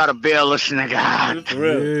 Well, we gotta bail this nigga out. For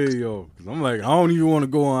real. Yeah, yo. 'Cause I'm like, I don't even want to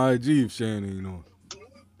go on IG if Shan ain't on.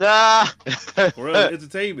 For real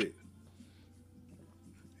entertainment.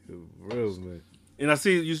 For real, man. And I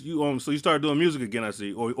see you so you started doing music again, I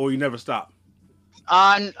see, or you never stopped.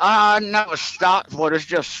 I never stopped, but it's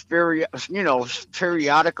just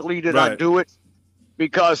periodically that I do it,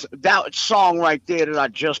 because that song right there that I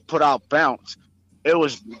just put out, Bounce, it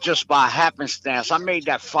was just by happenstance. I made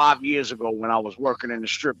that 5 years ago when I was working in the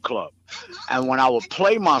strip club. And when I would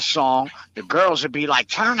play my song, the girls would be like,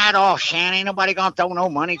 turn that off, Shan. Ain't nobody gonna throw no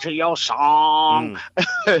money to your song.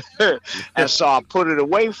 And so I put it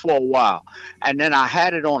away for a while. And then I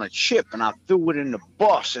had it on a chip and I threw it in the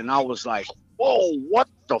bus. And I was like, whoa, what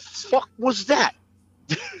the fuck was that?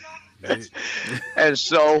 And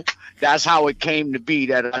so that's how it came to be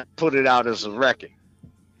that I put it out as a record.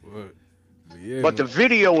 What? Yeah, but the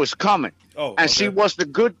video is coming. Oh, and see, what's the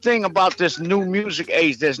good thing about this new music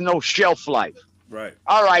age? There's no shelf life. Right.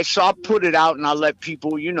 All right, so I put it out and I let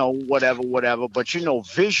people, whatever. But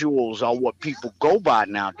visuals are what people go by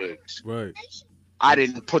nowadays. Right. I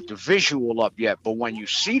didn't put the visual up yet, but when you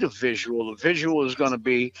see the visual is gonna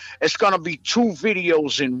be 2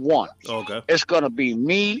 videos in one. Okay. It's gonna be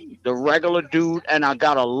me, the regular dude, and I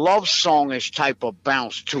got a love songish type of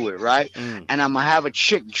bounce to it, right? And I'm gonna have a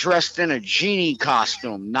chick dressed in a genie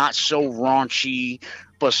costume, not so raunchy,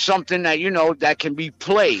 but something that that can be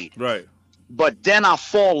played. Right. But then I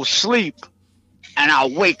fall asleep and I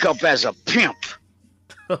wake up as a pimp.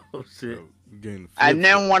 Oh shit. And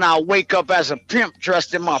then when I wake up as a pimp,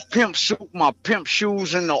 dressed in my pimp suit, my pimp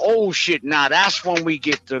shoes, and the old shit, now that's when we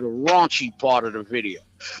get to the raunchy part of the video.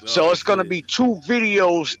 So it's going to be 2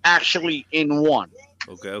 videos actually in one.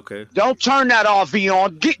 Okay. Don't turn that RV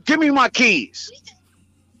on. Give me my keys.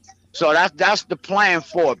 So that's the plan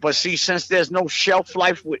for it. But see, since there's no shelf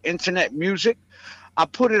life with internet music, I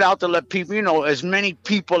put it out to let people, as many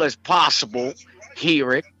people as possible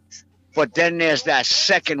hear it. But then there's that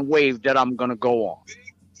second wave that I'm going to go on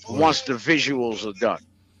once the visuals are done.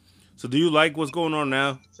 So do you like what's going on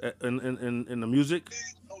now in the music?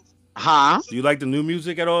 Huh? Do you like the new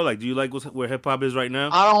music at all? Like, do you like where hip-hop is right now?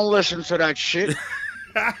 I don't listen to that shit.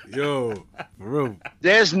 Yo, for real.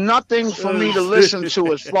 There's nothing for me to listen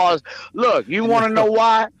to as far as... Look, you want to know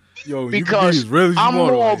why? Yo, because I'm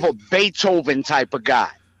more of a Beethoven type of guy.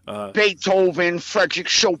 Beethoven, Frederick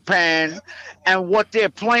Chopin, and what they're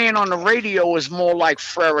playing on the radio is more like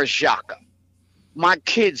Frere Jacques. My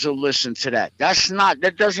kids will listen to that.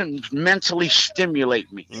 That doesn't mentally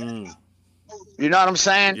stimulate me. You know what I'm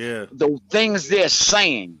saying? Yeah. The things they're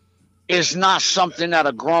saying is not something that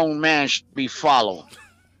a grown man should be following.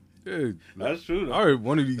 Yeah, that's true. I heard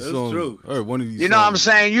one of these songs. True. I heard one of these. You know what I'm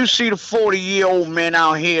saying? You see the 40-year-old men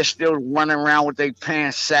out here still running around with their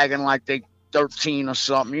pants sagging like they 13 or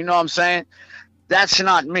something. You know what I'm saying? That's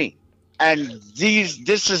not me. And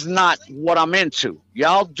this is not what I'm into.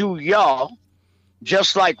 Y'all do y'all.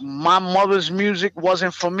 just like my mother's music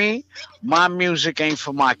wasn't for me, my music ain't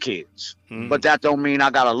for my kids. But that don't mean I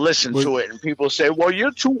gotta listen to it. And people say, "Well,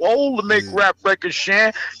 you're too old to make rap records,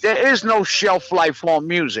 Shan." There is no shelf life on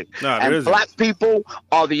music, and black people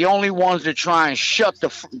are the only ones that try and shut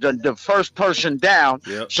the first person down.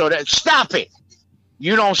 So that stop it.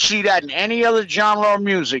 You don't see that in any other genre of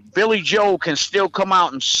music. Billy Joel can still come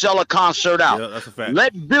out and sell a concert out. Yeah, that's a fact.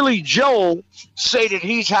 Let Billy Joel say that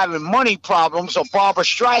he's having money problems, or Barbara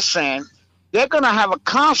Streisand. They're going to have a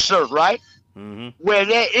concert, right, where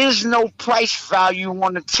there is no price value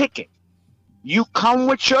on the ticket. You come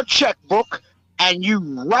with your checkbook and you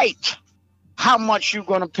write how much you're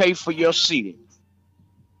going to pay for your seating.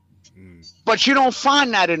 But you don't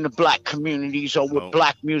find that in the black communities or with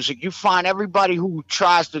black music. You find everybody who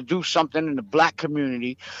tries to do something in the black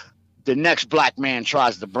community, the next black man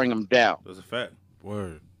tries to bring them down. That's a fact.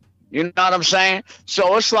 Word. You know what I'm saying?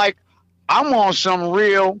 So it's like I'm on some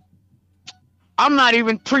real. I'm not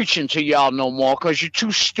even preaching to y'all no more because you're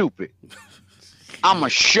too stupid. I'm going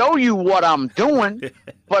to show you what I'm doing,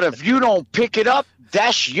 but if you don't pick it up,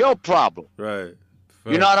 that's your problem. Right.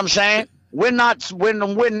 You know what I'm saying? We're not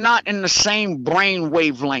in the same brain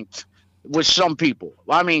wavelength with some people.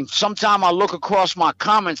 I mean, sometimes I look across my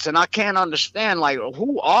comments and I can't understand, like,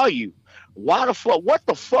 who are you? Why the fuck? What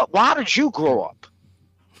the fuck? Why did you grow up?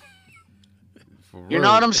 You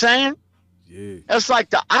know what I'm saying? Yeah. It's like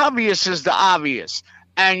the obvious is the obvious.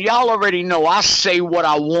 And y'all already know I say what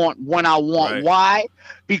I want when I want. Right. Why?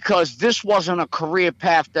 Because this wasn't a career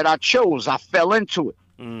path that I chose. I fell into it.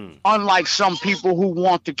 Unlike some people who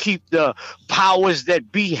want to keep the powers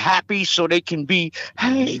that be happy so they can be,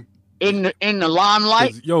 hey, in the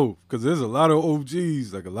limelight. Because there's a lot of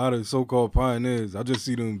OGs, like a lot of so-called pioneers. I just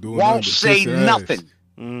see them doing won't say nothing.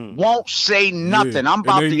 Won't say nothing. I'm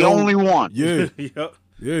about the only one. Yeah.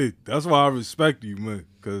 Yeah, that's why I respect you, man.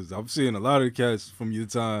 Because I'm seeing a lot of cats from your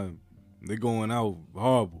time, they going out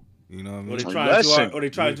horrible. You know what I mean? Or they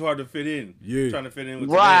trying too hard to fit in. Yeah. Trying to fit in with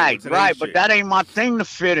right. Shit. But that ain't my thing to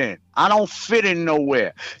fit in. I don't fit in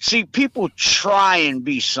nowhere. See, people try and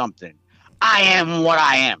be something. I am what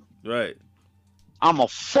I am. Right. I'm a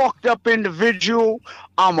fucked up individual.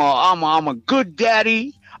 I'm a good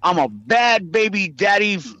daddy. I'm a bad baby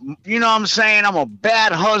daddy. You know what I'm saying? I'm a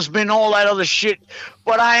bad husband, all that other shit.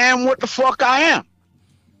 But I am what the fuck I am.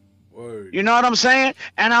 Word. You know what I'm saying?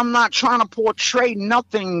 And I'm not trying to portray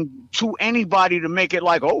nothing to anybody to make it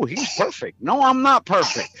like, oh, he's perfect. No, I'm not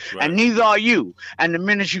perfect. Right. And neither are you. And the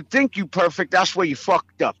minute you think you perfect, that's where you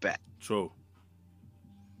fucked up at. True.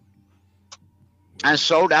 And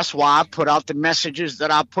so that's why I put out the messages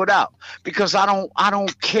that I put out, because I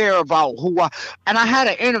don't care about who and I had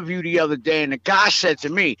an interview the other day and the guy said to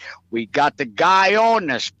me, we got the guy on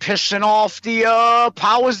that's pissing off the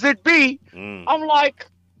powers that be. I'm like,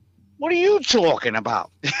 what are you talking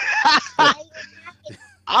about?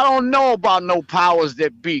 I don't know about no powers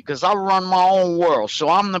that be because I run my own world. So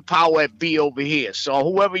I'm the power that be over here. So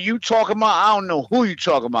whoever you talking about, I don't know who you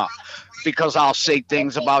talking about, because I'll say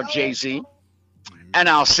things about Jay-Z. And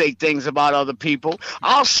I'll say things about other people.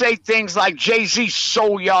 I'll say things like Jay-Z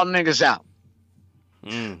sold y'all niggas out.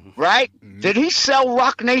 Right? Did he sell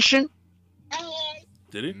Rock Nation?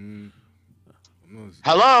 Did he?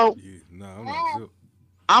 Hello? Yeah, nah, I'm not sure.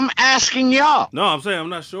 I'm asking y'all. No, I'm saying I'm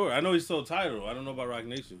not sure. I know he sold Tidal. I don't know about Rock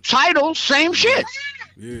Nation. Tidal, same shit.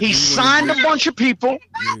 Yeah, he signed a bunch of people.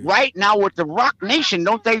 Right now with the Rock Nation,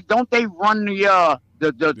 don't they run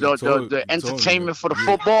the entertainment for the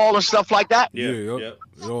football and stuff like that? Yeah.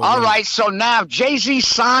 All right, so now Jay-Z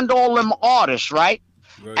signed all them artists, right?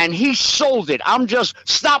 And he sold it. I'm just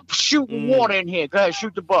stop shooting water in here. Go ahead,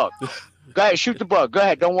 shoot the bug. Go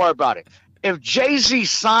ahead, don't worry about it. If Jay-Z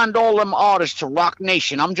signed all them artists to Rock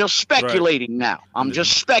Nation, I'm just speculating now. I'm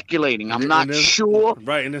just speculating. I'm not sure.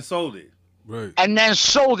 Right, and then sold it. Right. And then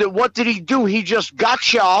sold it. What did he do? He just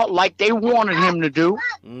got y'all like they wanted him to do.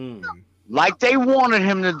 Like they wanted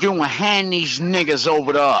him to do and hand these niggas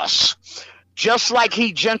over to us. Just like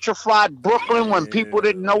he gentrified Brooklyn when people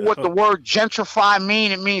didn't know what the word gentrify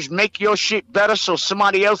mean. It means make your shit better so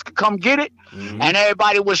somebody else could come get it. And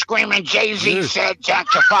everybody was screaming, Jay-Z said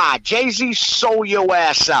gentrify. Jay-Z sold your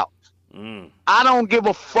ass out. I don't give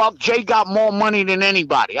a fuck. Jay got more money than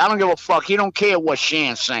anybody. I don't give a fuck. He don't care what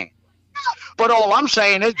Shan's saying. But all I'm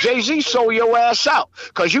saying is Jay-Z sold your ass out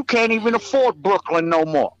because you can't even afford Brooklyn no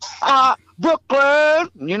more. Brooklyn.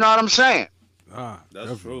 You know what I'm saying?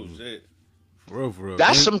 That's true shit. For real.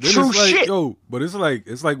 That's some true shit. Yo, but it's like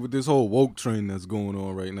with this whole woke trend that's going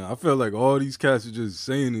on right now. I feel like all these cats are just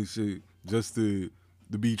saying this shit just to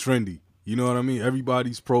be trendy. You know what I mean?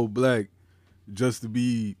 Everybody's pro-black just to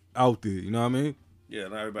be out there. You know what I mean? Yeah,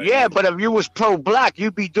 not everybody. Yeah, knows. but if you was pro-black,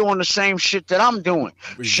 you'd be doing the same shit that I'm doing.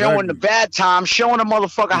 Exactly. Showing the bad times, showing a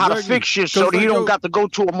motherfucker how to Exactly. fix shit so 'Cause that he like, don't yo, got to go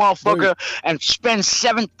to a motherfucker and spend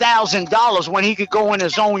 $7,000 when he could go in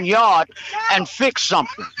his own yard and fix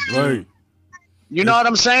something. Right. You know what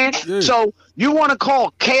I'm saying? Yeah. So you want to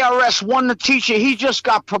call KRS-One the teacher? He just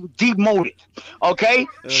got demoted. Okay?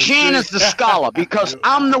 Shan is the scholar because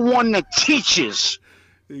I'm the one that teaches.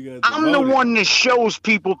 I'm the one that shows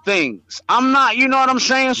people things. I'm not, you know what I'm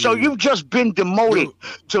saying? So Yeah. you've just been demoted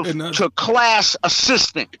to class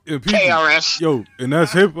assistant, And people- KRS. Yo, and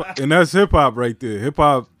that's hip hop right there. Hip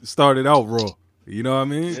hop started out raw. You know what I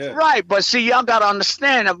mean? Yeah. Right, but see, y'all gotta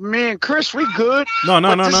understand that me and Chris, we good. No.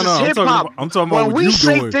 But this is I'm hip-hop. talking about When what we you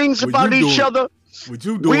say doing. things What about you each doing. other, What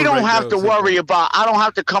you doing we don't right have now to is worry hip-hop. about. I don't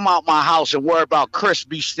have to come out my house and worry about Chris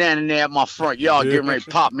be standing there at my front yard Yeah. getting ready to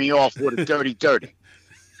pop me off with a dirty.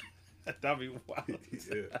 That'd be wild.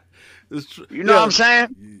 Yeah. It's true. You know what I'm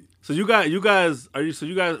saying? So you guys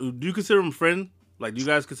do you consider them friends? Like, do you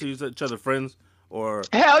guys consider each other friends or?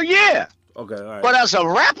 Hell yeah. Okay, all right. But as a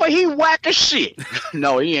rapper, he whack as shit.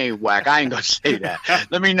 No, he ain't whack. I ain't gonna say that.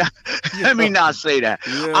 Let me not say that.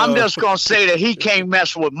 Yeah. I'm just gonna say that he can't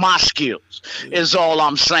mess with my skills. Is all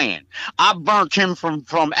I'm saying. I burnt him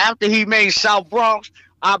from after he made South Bronx.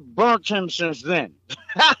 I burnt him since then.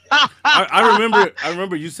 I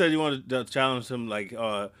remember you said you wanted to challenge him like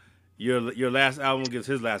your last album against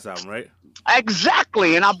his last album, right?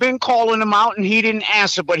 Exactly, and I've been calling him out, and he didn't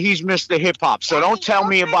answer. But he's Mr. Hip Hop, so don't tell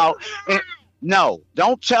me about. No,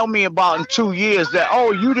 don't tell me about in 2 years that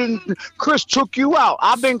you didn't. Chris took you out.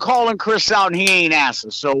 I've been calling Chris out, and he ain't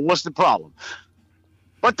answered. So what's the problem?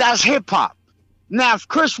 But that's hip hop. Now, if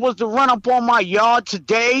Chris was to run up on my yard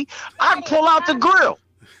today, I'd pull out the grill.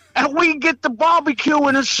 And we get the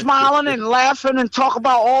barbecuing and smiling and laughing and talk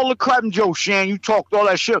about all the crap. And Joe Shan, you talked all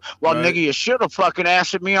that shit. Well, right. nigga, you should have fucking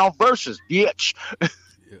answered me on verses, bitch.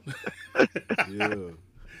 Yeah.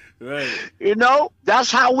 Right. You know,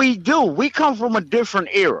 that's how we do. We come from a different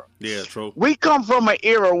era. Yeah, true. We come from an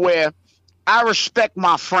era where I respect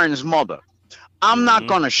my friend's mother. I'm not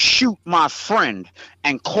going to shoot my friend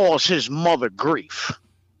and cause his mother grief.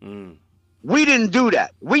 Mm. We didn't do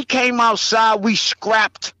that. We came outside, we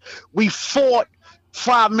scrapped, we fought.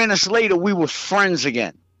 5 minutes later, we were friends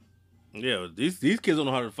again. Yeah, these kids don't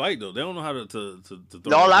know how to fight though. They don't know how to throw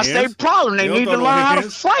No, that's hands. their problem. They don't need throw to no learn how to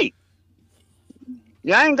hands. fight.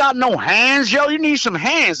 You ain't got no hands, yo. You need some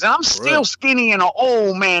hands. And I'm still Right. skinny and an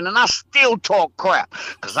old man, and I still talk crap.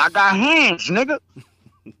 Because I got hands, nigga.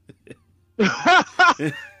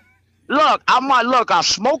 I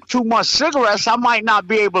smoke too much cigarettes. I might not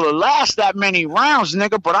be able to last that many rounds,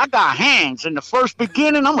 nigga, but I got hands. In the first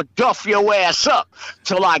beginning, I'm going to duff your ass up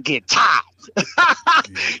till I get tired.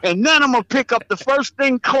 And then I'm going to pick up the first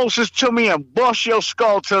thing closest to me and bust your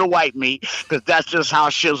skull to the white meat, because that's just how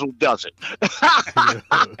Shizzle does it.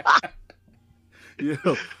 Yeah.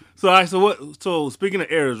 So, all right, so speaking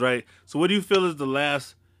of eras, right? So what do you feel is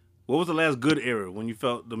what was the last good era when you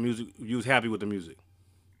felt the music, you was happy with the music?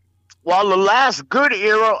 Well, the last good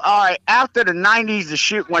era, all right, after the 90s, the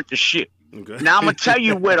shit went to shit. Okay. Now, I'm going to tell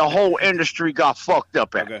you where the whole industry got fucked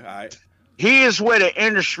up at. Okay, all right. Here's where the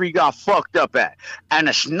industry got fucked up at. And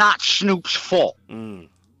it's not Snoop's fault. Mm.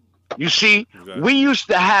 You see, Okay. we used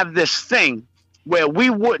to have this thing where we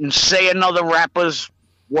wouldn't say another rapper's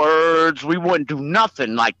words. We wouldn't do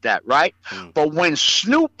nothing like that, right? Mm. But when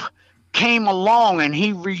Snoop came along and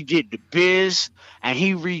he redid The Biz and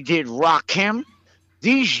he redid Rakim,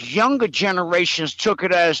 these younger generations took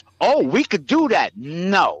it as, oh, we could do that.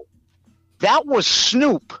 No. That was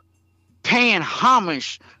Snoop paying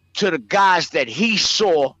homage to the guys that he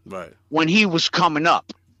saw Right. when he was coming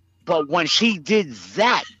up. But when he did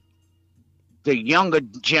that, the younger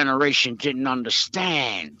generation didn't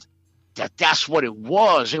understand that that's what it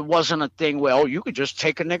was. It wasn't a thing where, you could just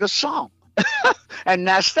take a nigga's song. And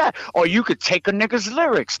that's that. Or you could take a nigga's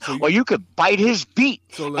lyrics. Or you could bite his beat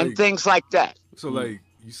and things like that. So like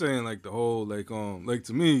you saying like the whole like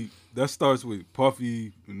to me that starts with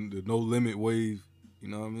Puffy and the No Limit wave. You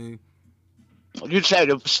know what I mean? You said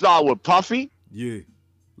to start with Puffy? Yeah.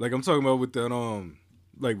 Like I'm talking about with that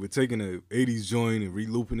like with taking a 80s joint and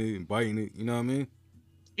re-looping it and biting it. You know what I mean?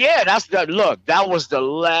 Yeah, that was the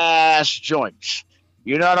last joints.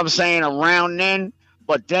 You know what I'm saying? Around then,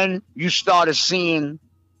 but then you started seeing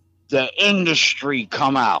the industry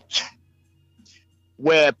come out.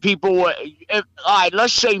 Where people were, all right,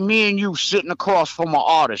 let's say me and you sitting across from an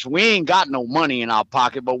artist. We ain't got no money in our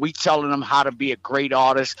pocket, but we telling him how to be a great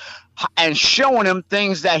artist and showing him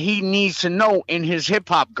things that he needs to know in his hip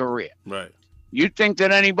hop career. Right. You think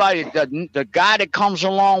that anybody, the guy that comes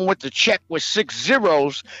along with the check with 6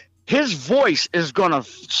 zeros, his voice is going to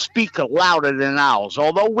speak louder than ours.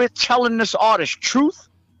 Although we're telling this artist truth,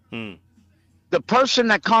 the person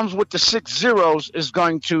that comes with the 6 zeros is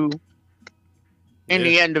going to, in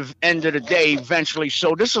the end of the day, eventually.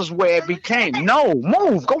 So this is where it became. No,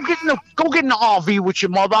 move. Go get in the RV with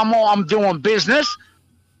your mother. I'm doing business.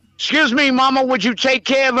 Excuse me, mama, would you take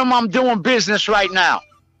care of him? I'm doing business right now.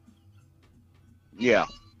 Yeah.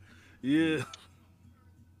 Yeah.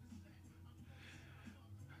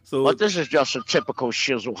 So, but this is just a typical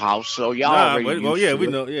shizzle house, so y'all already we know.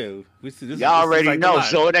 Yeah, we see this. Y'all already know,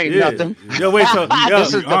 so it ain't nothing. Yo, wait, so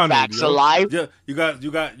this is the facts of life. Yeah, you got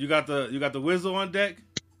the Wizzle on deck.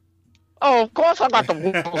 Oh, of course I got the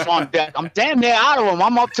Wizzles on deck. I'm damn near out of them.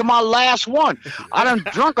 I'm up to my last one. I done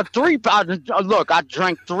drunk a 3-pack. Look, I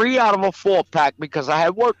drank 3 out of a 4-pack because I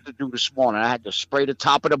had work to do this morning. I had to spray the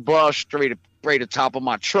top of the bus, spray the top of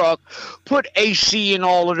my truck, put AC in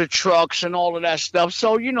all of the trucks and all of that stuff.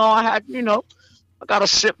 So, I got to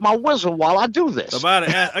sip my Wizzle while I do this. I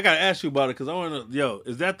got to ask you about it because I want to,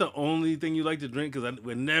 is that the only thing you like to drink? Because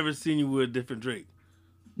we've never seen you with a different drink.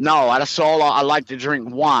 No, that's all. I like to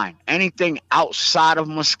drink wine. Anything outside of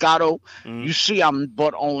Moscato, you see I'm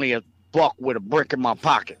but only a buck with a brick in my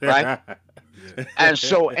pocket, right? And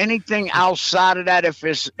so anything outside of that, if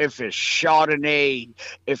it's Chardonnay,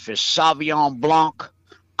 if it's Sauvignon Blanc,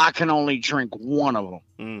 I can only drink one of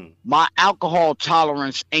them. My alcohol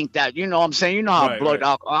tolerance ain't that. You know what I'm saying? You know how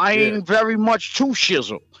alcohol. I ain't very much too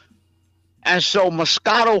shizzle. And so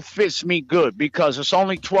Moscato fits me good because it's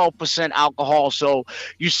only 12% alcohol. So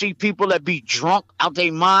you see people that be drunk out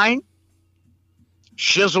their mind,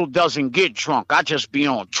 shizzle doesn't get drunk. I just be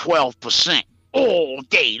on 12% all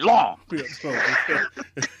day long.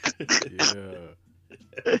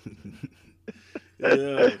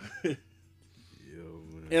 Yeah.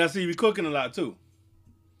 And I see you be cooking a lot too.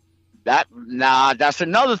 That's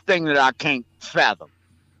another thing that I can't fathom.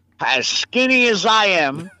 As skinny as I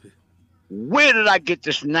am, where did I get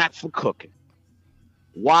this knack for cooking?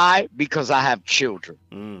 Why? Because I have children.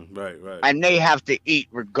 Right. And they have to eat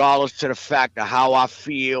regardless to the fact of how I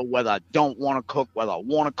feel, whether I don't want to cook, whether I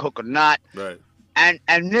want to cook or not. Right. And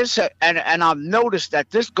I've noticed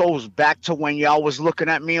that this goes back to when y'all was looking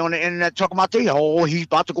at me on the internet talking about he's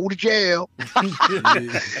about to go to jail.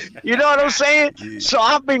 You know what I'm saying? Yeah. So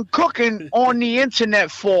I've been cooking on the internet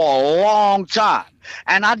for a long time.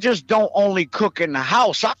 And I just don't only cook in the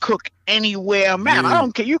house. I cook anywhere I'm at. I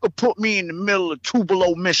don't care. You could put me in the middle of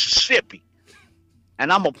Tupelo, Mississippi.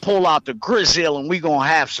 And I'm going to pull out the grizzle and we're going to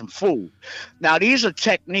have some food. Now, these are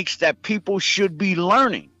techniques that people should be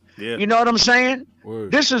learning. Yeah. You know what I'm saying?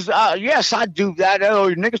 Word. This is, yes, I do that.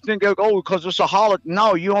 Oh, niggas think, because it's a holiday.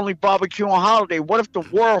 No, you only barbecue on holiday. What if the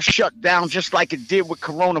world shut down just like it did with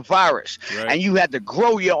coronavirus? Right. And you had to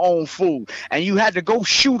grow your own food and you had to go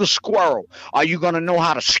shoot a squirrel. Are you going to know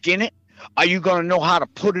how to skin it? Are you going to know how to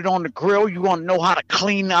put it on the grill? You going to know how to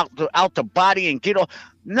clean out the body and get off?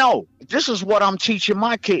 No, this is what I'm teaching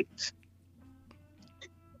my kids.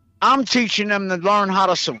 I'm teaching them to learn how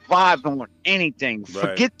to survive on anything. Right.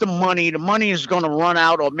 Forget the money. The money is going to run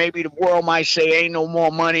out, or maybe the world might say ain't no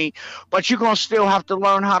more money, but you're going to still have to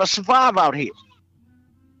learn how to survive out here.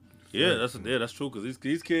 Yeah, that's true, because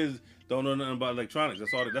these kids don't know nothing about electronics.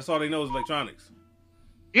 That's all they know is electronics.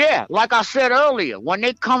 Yeah, like I said earlier, when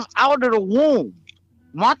they come out of the womb,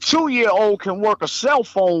 my 2-year-old can work a cell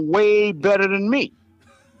phone way better than me.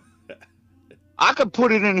 I could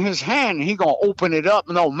put it in his hand and he gonna open it up.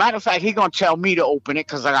 No, matter of fact, he gonna tell me to open it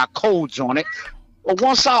because I got codes on it. But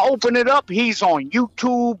once I open it up, he's on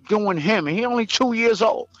YouTube doing him. And he only 2 years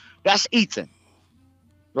old. That's Ethan.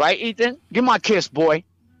 Right, Ethan? Give my kiss, boy.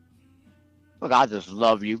 Look, I just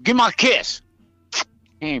love you. Give my kiss.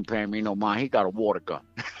 He ain't paying me no mind. He got a water gun.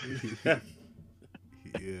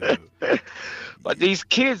 Yeah. But these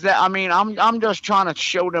kids I'm just trying to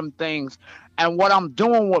show them things. And what I'm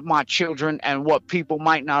doing with my children and what people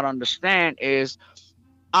might not understand is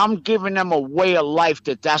I'm giving them a way of life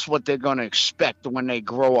that's what they're going to expect when they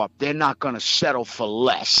grow up. They're not going to settle for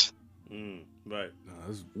less. Right.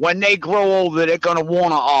 When they grow older, they're going to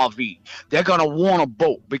want an RV. They're going to want a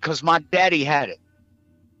boat because my daddy had it.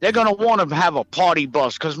 They're going to want to have a party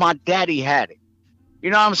bus because my daddy had it.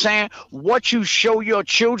 You know what I'm saying? What you show your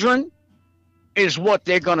children is what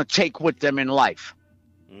they're going to take with them in life.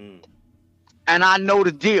 And I know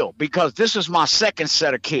the deal because this is my second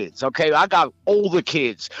set of kids, okay? I got older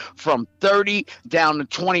kids from 30 down to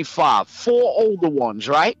 25, 4 older ones,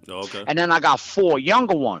 right? Okay. And then I got 4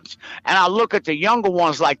 younger ones. And I look at the younger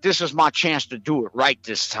ones like this is my chance to do it right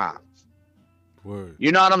this time. Word.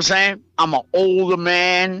 You know what I'm saying? I'm an older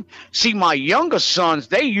man. See, my younger sons,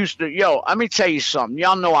 they used to, let me tell you something.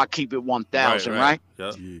 Y'all know I keep it 1,000, right?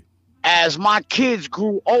 Yep. Yeah. As my kids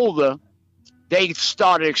grew older, they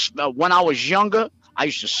started, when I was younger, I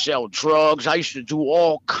used to sell drugs. I used to do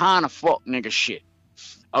all kind of fuck nigga shit.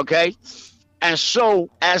 Okay? And so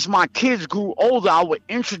as my kids grew older, I would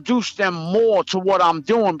introduce them more to what I'm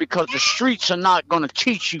doing because the streets are not going to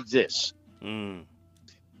teach you this. Mm.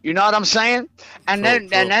 You know what I'm saying? And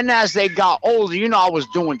then as they got older, I was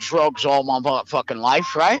doing drugs all my fucking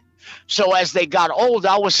life, right? So as they got older,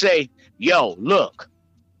 I would say, yo, look,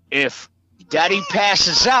 if daddy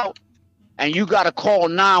passes out and you got to call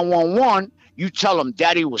 911, you tell him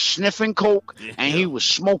daddy was sniffing coke and he was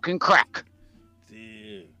smoking crack.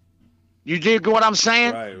 You dig what I'm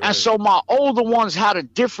saying? Right. And so my older ones had a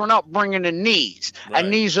different upbringing than these. Right.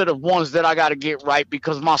 And these are the ones that I got to get right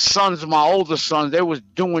because my older sons, they was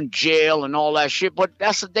doing jail and all that shit. But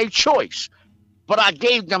that's their choice. But I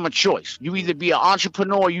gave them a choice. You either be an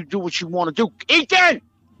entrepreneur or you do what you want to do. Ethan!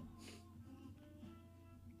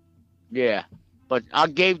 Yeah. But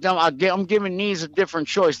I'm giving these a different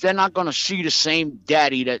choice. They're not going to see the same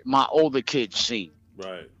daddy that my older kids see.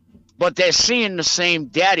 Right. But they're seeing the same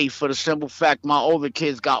daddy for the simple fact my older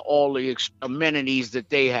kids got all the amenities that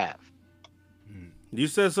they have. You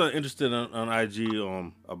said something interesting on IG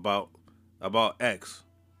about X.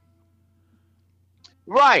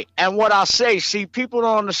 Right. And what I say, see, people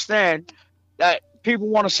don't understand that people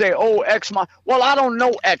want to say, oh, X, well, I don't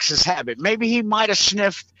know X's habit. Maybe he might have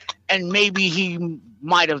sniffed and maybe he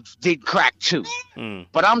might have did crack too.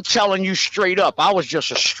 But I'm telling you straight up, I was just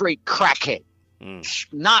a straight crackhead.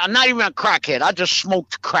 Not even a crackhead. I just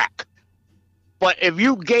smoked crack. But if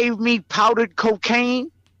you gave me powdered cocaine,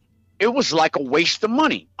 it was like a waste of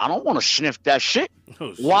money. I don't want to sniff that shit.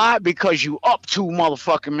 Oh, shit. Why? Because you up too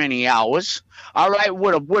motherfucking many hours. All right,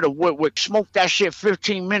 with smoke that shit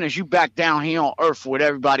 15 minutes, you back down here on earth with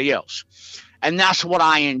everybody else. And that's what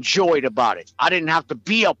I enjoyed about it. I didn't have to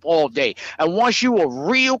be up all day. And once you a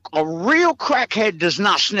real crackhead does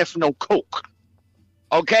not sniff no coke.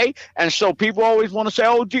 Okay? And so people always want to say,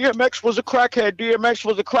 oh, DMX was a crackhead. DMX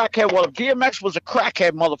was a crackhead. Well, if DMX was a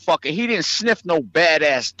crackhead, motherfucker, he didn't sniff no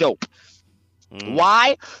badass dope.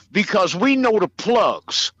 Why? Because we know the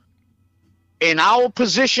plugs. In our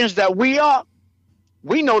positions that we are,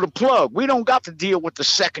 we know the plug. We don't got to deal with the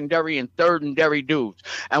secondary and thirdary dudes.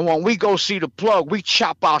 And when we go see the plug, we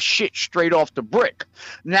chop our shit straight off the brick.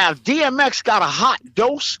 Now, if DMX got a hot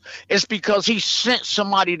dose, it's because he sent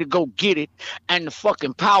somebody to go get it, and the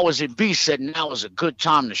fucking powers that be said now is a good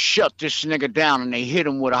time to shut this nigga down, and they hit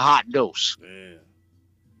him with a hot dose. Man.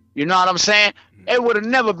 You know what I'm saying? They would have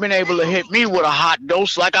never been able to hit me with a hot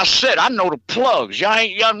dose. Like I said, I know the plugs. Y'all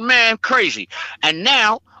ain't young man crazy. And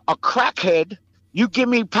now, a crackhead, you give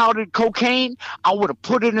me powdered cocaine, I would have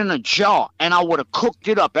put it in a jar and I would have cooked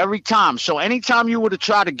it up every time. So anytime you would have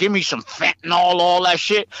tried to give me some fentanyl, all that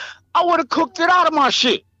shit, I would have cooked it out of my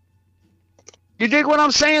shit. You dig what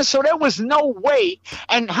I'm saying? So there was no way.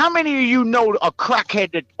 And how many of you know a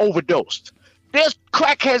crackhead that overdosed? There's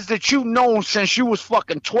crackheads that you known since you was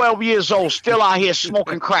fucking 12 years old still out here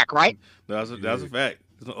smoking crack, right? That's a fact.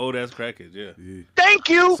 Some old ass crackheads, yeah. Thank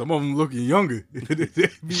you. Some of them looking younger.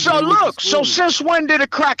 So look, so since when did a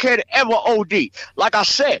crackhead ever OD? Like I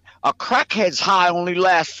said, a crackhead's high only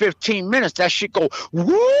lasts 15 minutes. That shit go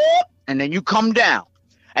whoop, and then you come down,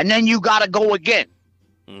 and then you gotta go again.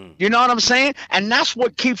 You know what I'm saying? And that's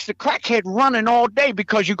what keeps the crackhead running all day,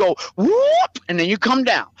 because you go whoop, and then you come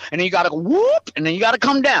down, and then you gotta go whoop, and then you gotta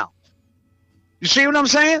come down. You see what I'm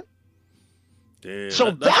saying? Yeah, so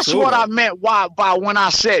that's cool, what though. I meant by when I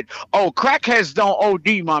said, oh, crackheads don't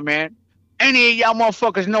OD, my man. Any of y'all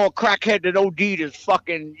motherfuckers know a crackhead that OD'd is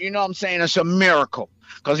fucking, you know what I'm saying? It's a miracle,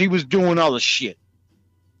 because he was doing other shit.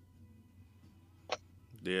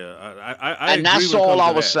 Yeah, I and agree that's when it all comes I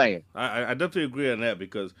to was that. saying. I definitely agree on that,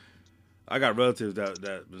 because I got relatives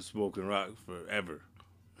that been smoking rock forever.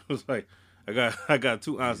 It's like I got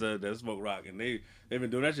 2 aunts that smoke rock, and they've been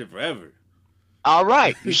doing that shit forever. All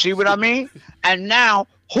right, you see what I mean? And now,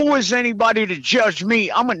 who is anybody to judge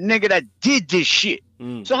me? I'm a nigga that did this shit.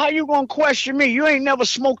 So how you gonna question me? You ain't never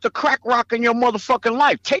smoked a crack rock in your motherfucking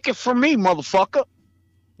life. Take it from me, motherfucker.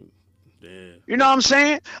 Yeah. You know what I'm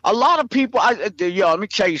saying? A lot of people, let me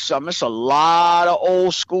tell you something. It's a lot of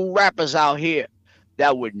old school rappers out here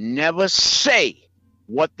that would never say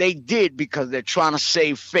what they did because they're trying to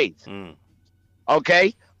save faith.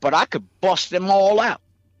 Okay? But I could bust them all out.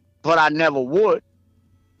 But I never would.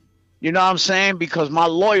 You know what I'm saying? Because my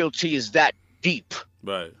loyalty is that deep.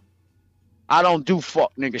 Right. I don't do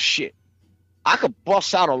fuck nigga shit. I could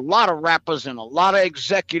bust out a lot of rappers and a lot of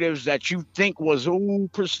executives that you think was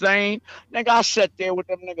pristine. Nigga, I sat there with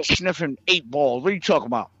them niggas sniffing 8 balls. What are you talking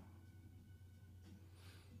about?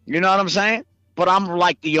 You know what I'm saying? But I'm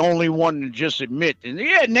like the only one to just admit, and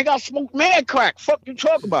yeah, nigga, I smoked mad crack. Fuck you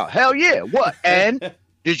talking about? Hell yeah. What? And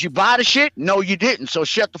did you buy the shit? No, you didn't. So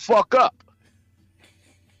shut the fuck up.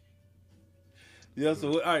 Yeah.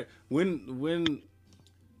 So all right, when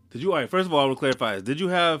did you? All right. First of all, I want to clarify this. Did you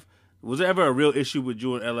have? Was there ever a real issue with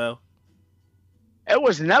you and LL? It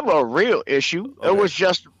was never a real issue. Okay. It was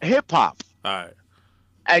just hip hop. All right.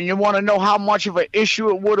 And you want to know how much of an issue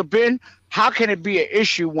it would have been? How can it be an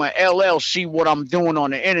issue when LL see what I'm doing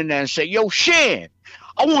on the internet and say, yo, Shan,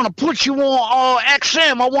 I want to put you on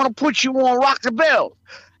XM. I want to put you on Rock the Bell.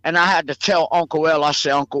 And I had to tell Uncle L, I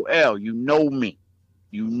said, Uncle L, you know me.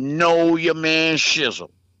 You know your man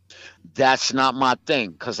Shizzle. That's not my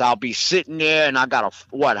thing, because I'll be sitting there and I got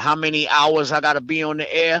to, how many hours I got to be on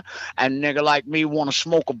the air? And nigga like me want to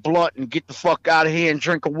smoke a blunt and get the fuck out of here and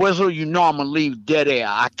drink a whistle. You know I'm going to leave dead air.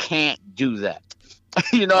 I can't do that.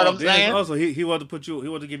 You know what I'm saying? Also, he wanted to put you. He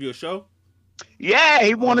wanted to give you a show. Yeah,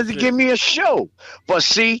 he wanted to give me a show. But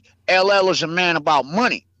see, LL is a man about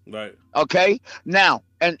money. Right. Okay. Now,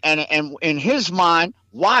 and in his mind,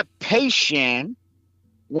 why pay Shan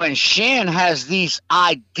when Shan has these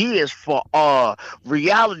ideas for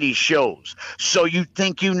reality shows? So you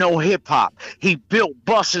think you know hip hop? He built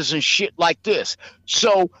buses and shit like this.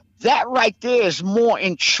 So that right there is more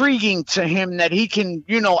intriguing to him, that he can,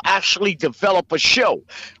 actually develop a show.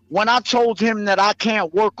 When I told him that I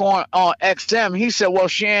can't work on XM, he said, well,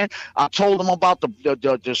 Shan, I told him about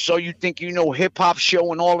the So You Think You Know Hip Hop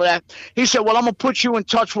show and all of that. He said, well, I'm going to put you in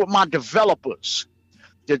touch with my developers.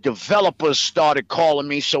 The developers started calling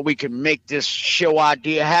me so we can make this show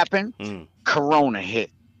idea happen. Corona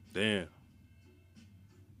hit. Damn.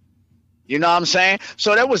 You know what I'm saying?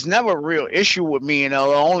 So there was never a real issue with me. The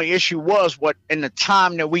only issue was what in the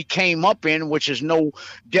time that we came up in, which is no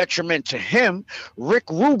detriment to him, Rick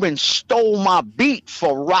Rubin stole my beat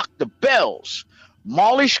for Rock the Bells.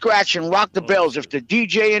 Marley Scratch and Rock the Bells. If the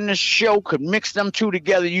DJ in this show could mix them two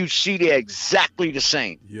together, you'd see they're exactly the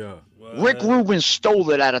same. Yeah. Rick Rubin stole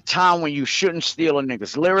it at a time when you shouldn't steal a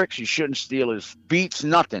nigga's lyrics. You shouldn't steal his beats,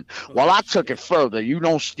 nothing. Well, I took it further. You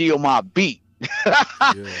don't steal my beat.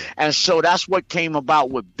 And so that's what came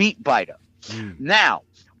about with Beat Biter. Now,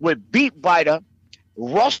 with Beat Biter,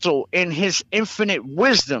 Russell, in his infinite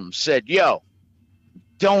wisdom, said, yo,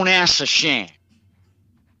 don't answer Shan.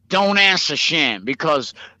 Don't answer Shan,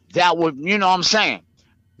 because that would, you know what I'm saying?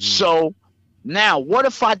 So now, what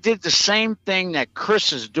if I did the same thing that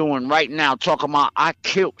Chris is doing right now, talking about I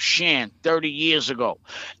killed Shan 30 years ago?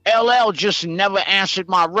 LL just never answered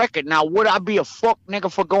my record. Now, would I be a fuck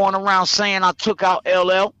nigga for going around saying I took out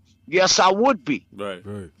LL? Yes, I would be. Right.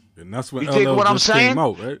 And that's when you dig what I'm saying? Came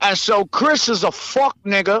out, right? And so Chris is a fuck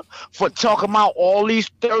nigga for talking about all these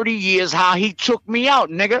 30 years how he took me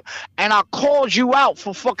out, nigga. And I called you out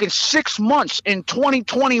for fucking 6 months in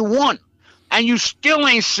 2021. And you still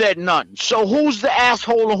ain't said nothing. So who's the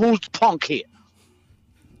asshole and who's the punk here?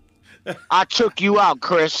 I took you out,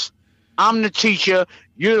 Chris. I'm the teacher.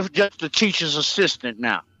 You're just the teacher's assistant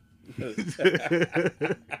now.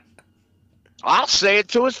 I'll say it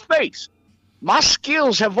to his face. My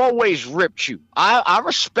skills have always ripped you. I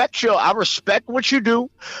respect what you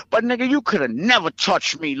do, but nigga, you could have never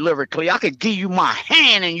touched me lyrically. I could give you my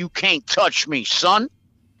hand and you can't touch me, son.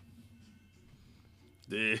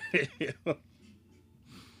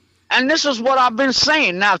 And this is what I've been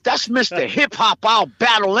saying. Now, if that's Mr. Hip Hop, I'll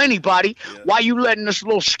battle anybody. Yeah. Why you letting this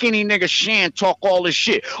little skinny nigga Shan talk all this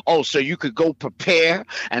shit? Oh, so you could go prepare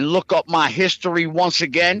and look up my history once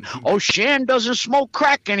again. Oh, Shan doesn't smoke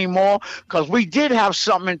crack anymore, because we did have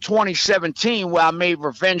something in 2017 where I made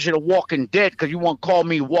Revenge of the Walking Dead, because you won't call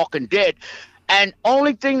me Walking Dead. And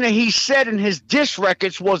only thing that he said in his diss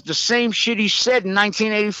records was the same shit he said in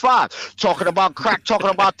 1985. Talking about crack, talking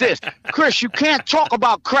about this. Chris, you can't talk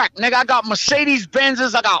about crack, nigga. I got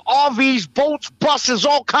Mercedes-Benzes, I got RVs, boats, buses,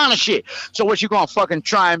 all kind of shit. So what, you gonna fucking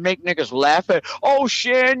try and make niggas laugh at? Oh,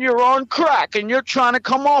 Shan, you're on crack and you're trying to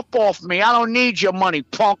come off me. I don't need your money,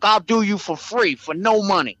 punk. I'll do you for free, for no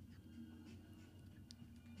money.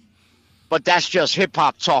 But that's just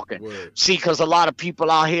hip-hop talking. Word. See, because a lot of people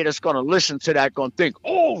out here that's going to listen to that going to think,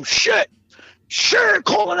 oh, shit,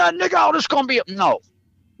 calling that nigga out, it's going to be... No.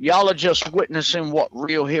 Y'all are just witnessing what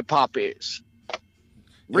real hip-hop is.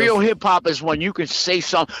 Real hip-hop is when you can say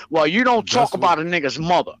something. Well, you don't talk about a nigga's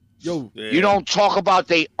mother. You don't talk about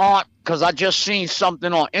their aunt, because I just seen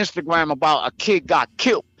something on Instagram about a kid got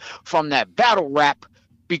killed from that battle rap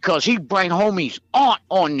because he bring homie's aunt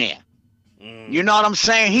on there. You know what I'm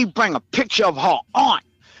saying? He bring a picture of her aunt,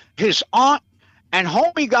 his aunt, and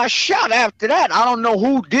homie got shot after that. I don't know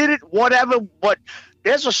who did it, whatever, but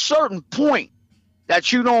there's a certain point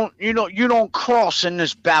that you don't cross in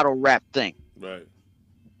this battle rap thing. Right.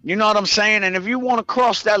 You know what I'm saying? And if you want to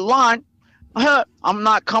cross that line, I'm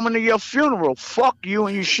not coming to your funeral. Fuck you,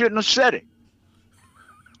 and you shouldn't have said it.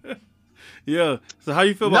 Yeah. So how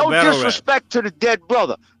you feel about battle rap? No disrespect to the dead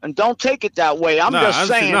brother, and don't take it that way. I'm just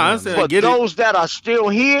saying, for those that are still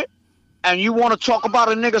here, and you want to talk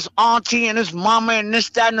about a nigga's auntie and his mama and this,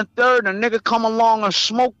 that, and the third, and a nigga come along and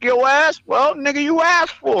smoke your ass, well, nigga, you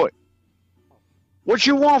asked for it. What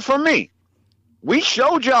you want from me? We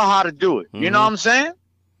showed y'all how to do it. You know what I'm saying?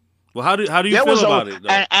 Well, how do you feel about it,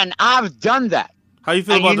 though? And I've done that. How you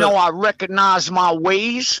feel about that? You know, I recognize my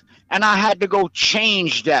ways, and I had to go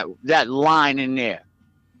change that line in there.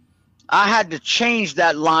 I had to change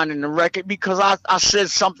that line in the record because I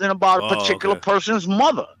said something about a particular person's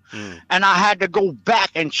mother. And I had to go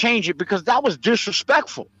back and change it because that was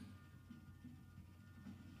disrespectful.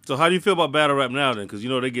 So how do you feel about battle rap now then? Because, you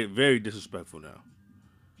know, they get very disrespectful now.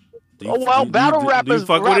 Battle rap is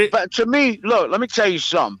to me. Look, let me tell you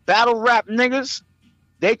something. Battle rap niggas,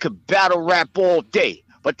 they could battle rap all day,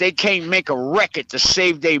 but they can't make a record to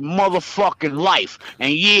save their motherfucking life.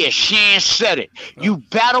 And yeah, Shan said it. You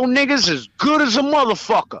battle niggas as good as a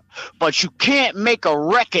motherfucker, but you can't make a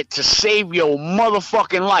record to save your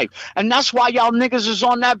motherfucking life. And that's why y'all niggas is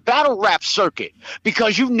on that battle rap circuit,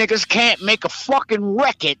 because you niggas can't make a fucking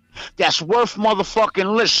record that's worth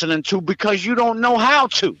motherfucking listening to because you don't know how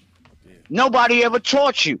to. Nobody ever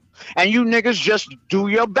taught you. And you niggas just do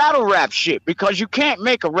your battle rap shit because you can't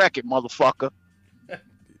make a record, motherfucker.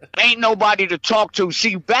 Ain't nobody to talk to.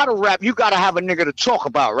 See, battle rap, you got to have a nigga to talk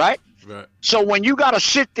about, right? Right. So when you got to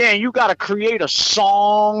sit there and you got to create a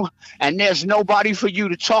song and there's nobody for you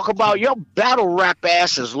to talk about, your battle rap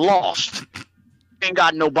ass is lost. Ain't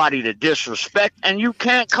got nobody to disrespect, and you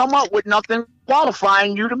can't come up with nothing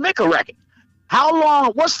qualifying you to make a record. How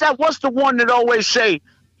long? What's the one that always say,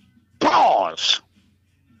 pause?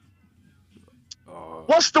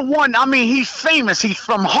 What's the one? I mean, he's famous. He's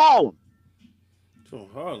from Harlem. From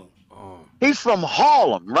Harlem. He's from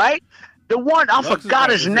Harlem, right? The one, I forgot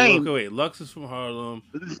his name. Okay, wait. Lux is from Harlem.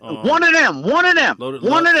 One of them.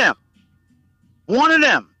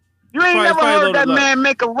 You ain't never heard that man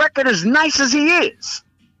make a record as nice as he is.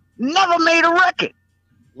 Never made a record.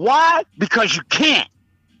 Why? Because you can't.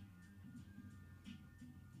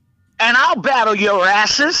 And I'll battle your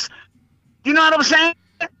asses. You know what I'm saying?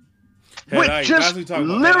 With just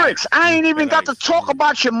lyrics. I ain't even got to talk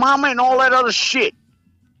about your mama and all that other shit.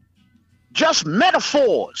 Just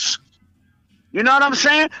metaphors. You know what I'm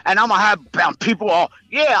saying? And I'm going to have people I'm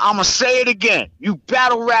going to say it again. You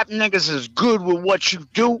battle rap niggas is good with what you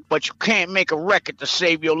do, but you can't make a record to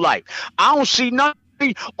save your life. I don't see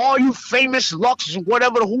nothing. All you famous Lux,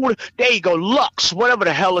 whatever there you go, Lux, whatever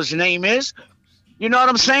the hell his name is. You know what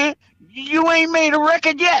I'm saying? You ain't made a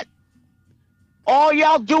record yet. All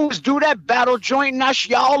y'all do is do that battle joint, and that's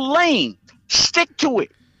y'all lame. Stick to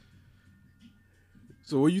it.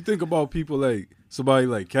 So what you think about people like somebody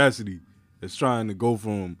like Cassidy that's trying to go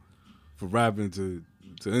from rapping to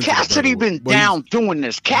Cassidy been down doing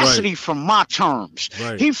this. Cassidy from my terms.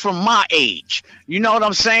 Right. He from my age. You know what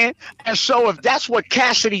I'm saying? And so if that's what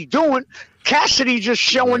Cassidy doing, Cassidy just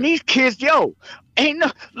showing these kids, look,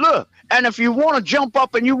 and if you want to jump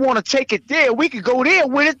up and you want to take it there, we could go there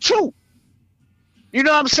with it too. You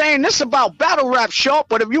know what I'm saying? This is about battle rap short,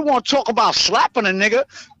 but if you want to talk about slapping a nigga,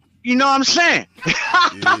 you know what I'm saying?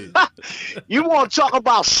 You want to talk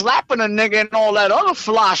about slapping a nigga and all that other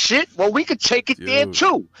fly shit, well, we could take it there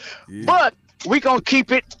too. Yeah. But we going to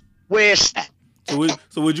keep it where it's at.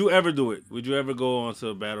 So would you ever do it? Would you ever go on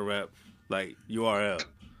to battle rap like URL?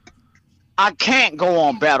 I can't go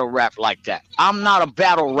on battle rap like that. I'm not a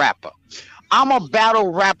battle rapper. I'm a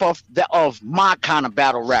battle rapper of my kind of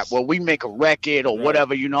battle rap where we make a record or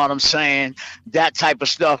whatever, you know what I'm saying? That type of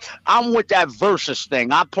stuff. I'm with that versus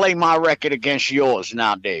thing. I play my record against yours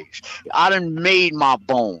nowadays. I done made my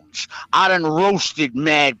bones. I done roasted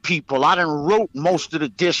mad people. I done wrote most of the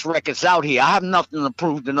diss records out here. I have nothing to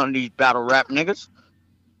prove to none of these battle rap niggas.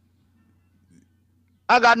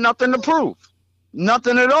 I got nothing to prove.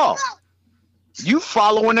 Nothing at all. You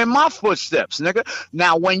following in my footsteps, nigga.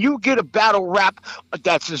 Now, when you get a battle rap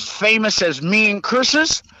that's as famous as me and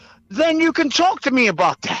Chris's, then you can talk to me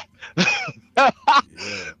about that.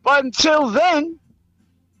 But until then,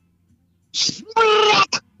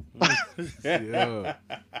 yeah.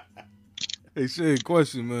 Hey, Shay,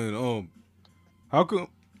 question, man. How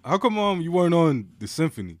come you weren't on the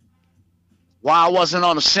symphony? Why I wasn't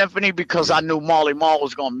on the symphony? Because I knew Marley Marl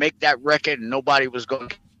was gonna make that record, and nobody was gonna.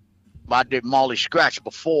 I did Marley Scratch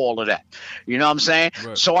before all of that. You know what I'm saying?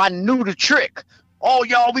 Right. So I knew the trick. Oh,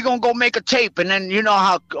 y'all, we gonna go make a tape. And then you know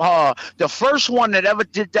how the first one that ever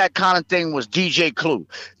did that kind of thing was DJ Clue.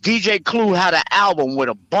 DJ Clue had an album with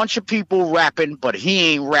a bunch of people rapping, but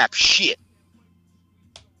he ain't rap shit.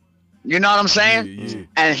 You know what I'm saying? Yeah.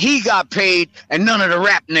 And he got paid, and none of the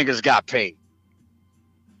rap niggas got paid.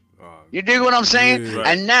 You dig what I'm saying? Yeah. Right.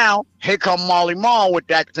 And now, here come Marley Marl with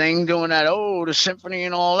that thing, doing that, the symphony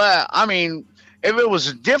and all that. I mean, if it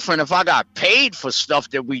was different, if I got paid for stuff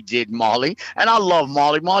that we did, Marley, and I love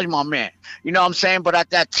Marley, Marley my man. You know what I'm saying? But at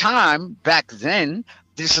that time, back then,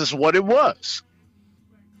 this is what it was.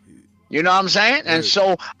 You know what I'm saying? And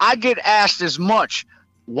so I get asked as much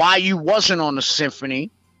why you wasn't on the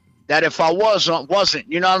symphony that if I wasn't.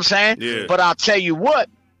 You know what I'm saying? Yeah. But I'll tell you what.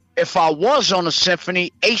 If I was on a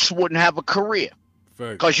symphony, Ace wouldn't have a career.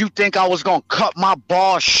 Fact. Because you think I was going to cut my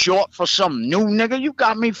bars short for some new nigga? You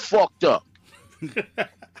got me fucked up.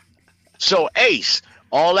 So, Ace,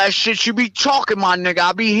 all that shit you be talking, my nigga,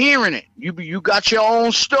 I be hearing it. You got your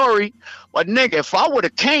own story. But, nigga, if I would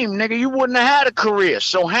have came, nigga, you wouldn't have had a career.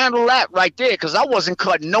 So handle that right there, because I wasn't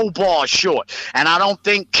cutting no bars short. And I don't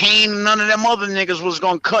think Kane and none of them other niggas was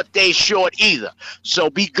going to cut they short either. So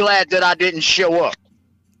be glad that I didn't show up.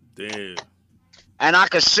 Damn. And I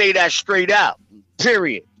can say that straight out.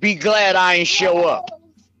 Period. Be glad I ain't show up.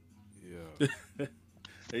 Yeah.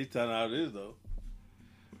 They telling how it is though.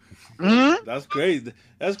 Hmm? That's crazy.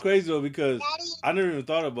 That's crazy though, because I never even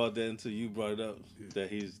thought about that until you brought it up. That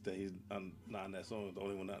he's not in that song, the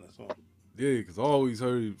only one not in that song. Yeah, because I always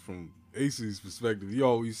heard from Ace's perspective, he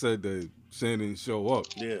always said that Shan didn't show up.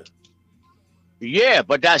 Yeah. Yeah,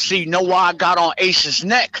 but you know why I got on Ace's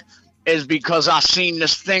neck is because I seen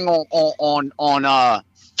this thing on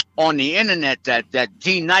the internet that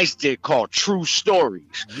D Nice did called True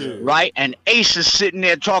Stories, right? And Ace is sitting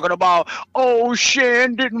there talking about,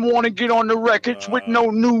 Shan didn't want to get on the records with no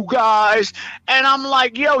new guys. And I'm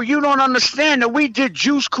like, yo, you don't understand that we did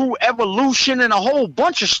Juice Crew Evolution and a whole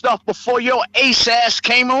bunch of stuff before your Ace ass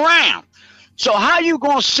came around. So how you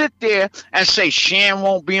gonna sit there and say Shan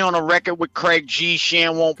won't be on a record with Craig G,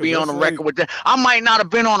 Shan won't be on a record with that? I might not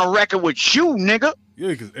have been on a record with you, nigga. Yeah,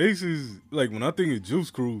 because Ace is, like, when I think of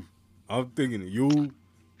Juice Crew, I'm thinking of you,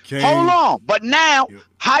 Kane. Hold on, but now,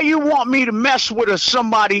 how you want me to mess with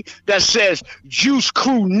somebody that says Juice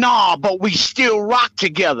Crew, nah, but we still rock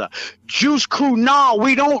together? Juice Crew, nah,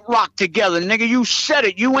 we don't rock together, nigga. You said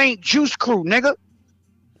it. You ain't Juice Crew, nigga.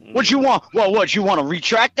 What you want? Well, what, you want to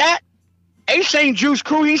retract that? Ace ain't Juice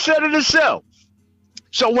Crew. He said it himself.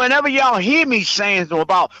 So whenever y'all hear me saying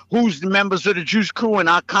about who's the members of the Juice Crew and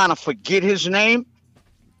I kind of forget his name,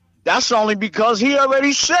 that's only because he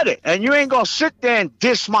already said it. And you ain't going to sit there and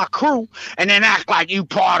diss my crew and then act like you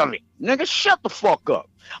part of it. Nigga, shut the fuck up.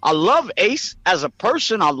 I love Ace as a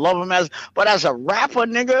person. I love him but as a rapper,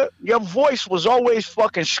 nigga, your voice was always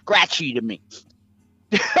fucking scratchy to me.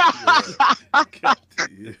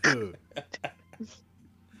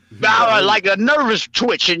 Like a nervous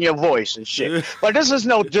twitch in your voice and shit. But this is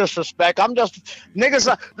no disrespect. I'm just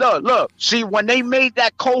niggas. Look. See, when they made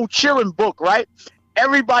that Cold Chillin' book, right?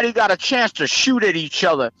 Everybody got a chance to shoot at each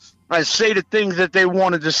other and say the things that they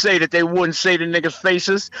wanted to say that they wouldn't say to niggas'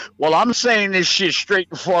 faces. Well, I'm saying this shit straight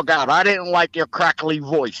the fuck out. I didn't like your crackly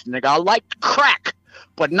voice, nigga. I liked crack,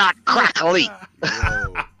 but not crackly.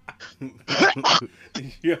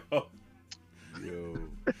 Yo. All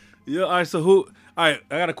right. So all right,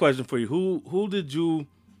 I got a question for you. Who did you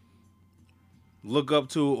look up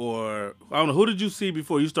to, or I don't know, who did you see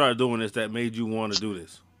before you started doing this that made you want to do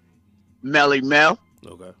this? Melly Mel.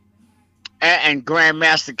 Okay. And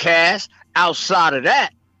Grandmaster Cass. Outside of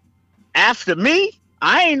that, after me,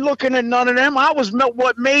 I ain't looking at none of them. I was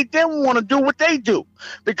what made them want to do what they do.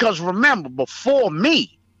 Because remember, before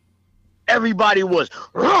me, everybody was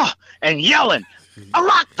and yelling, I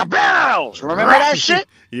rock the bells. Remember that shit?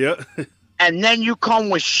 Yeah. And then you come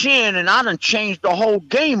with Shan, and I done changed the whole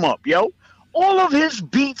game up, yo. All of his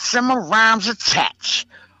beats and my rhymes attached.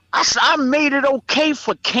 I made it okay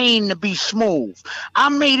for Kane to be smooth. I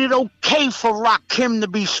made it okay for Rakim to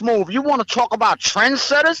be smooth. You want to talk about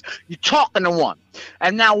trendsetters? You're talking to one.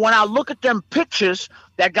 And now when I look at them pictures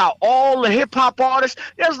that got all the hip-hop artists,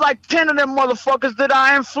 there's like 10 of them motherfuckers that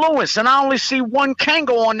I influenced. And I only see one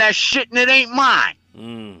Kango on that shit, and it ain't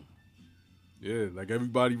mine. Yeah, like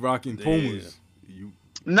everybody rocking Pumas.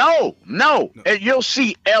 No. You'll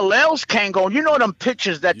see LL's Kango. You know them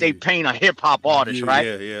pictures that they paint of hip-hop artists, right?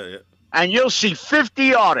 Yeah. and you'll see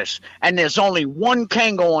 50 artists, and there's only one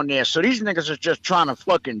Kango on there. So these niggas are just trying to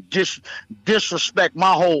fucking disrespect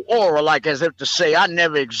my whole aura, like as if to say I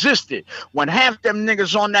never existed. When half them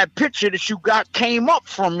niggas on that picture that you got came up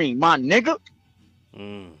from me, my nigga.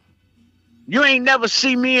 You ain't never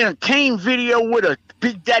see me in a Kane video with a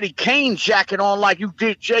Big Daddy Kane jacket on like you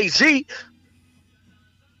did Jay-Z.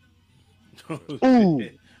 Ooh.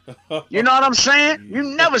 You know what I'm saying? You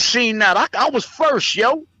never seen that. I was first,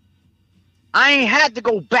 yo. I ain't had to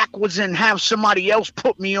go backwards and have somebody else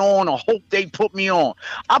put me on or hope they put me on.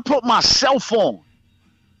 I put myself on.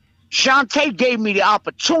 Shantae gave me the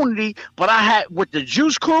opportunity, but I had, with the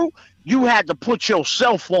Juice Crew, you had to put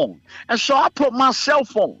yourself on. And so I put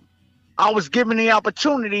myself on. I was given the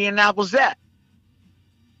opportunity, and that was that.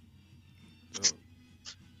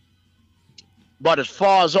 But as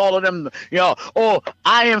far as all of them, you know,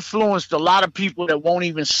 I influenced a lot of people that won't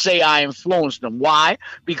even say I influenced them. Why?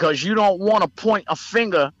 Because you don't want to point a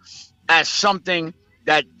finger at something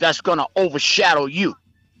that's going to overshadow you.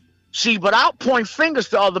 See, but I'll point fingers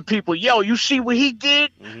to other people. Yo, you see what he did?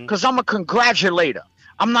 Because I'm a congratulator.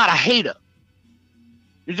 I'm not a hater.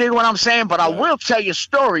 You dig what I'm saying? But I will tell you a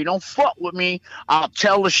story. Don't fuck with me. I'll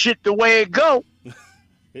tell the shit the way it go.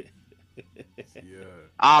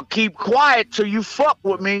 I'll keep quiet till you fuck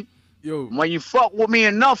with me. Yo. When you fuck with me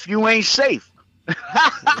enough, you ain't safe.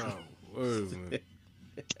 Word, man.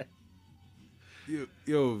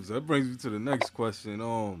 Yo, so that brings me to the next question.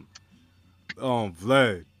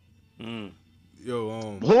 Vlad.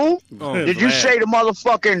 Yo, who? Did you say the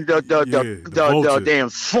motherfucking the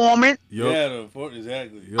informant? Yep. Yeah, the informant,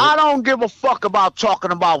 exactly. Yep. I don't give a fuck about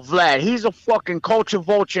talking about Vlad. He's a fucking culture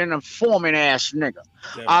vulture and informant ass nigga.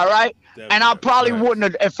 Definitely. All right? Definitely. And I probably wouldn't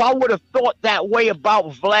have, if I would have thought that way about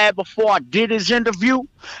Vlad before I did his interview.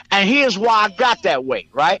 And here's why I got that way,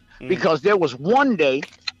 right? Because there was one day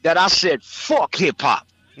that I said, fuck hip hop.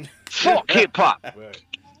 Fuck hip hop.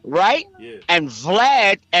 Right? Yeah. And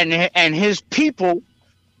Vlad and his people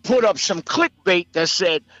put up some clickbait that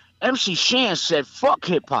said MC Shan said fuck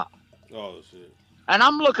hip hop. Oh shit. And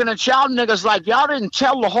I'm looking at y'all niggas like y'all didn't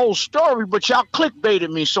tell the whole story, but y'all clickbaited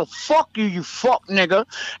me. So fuck you, you fuck nigga.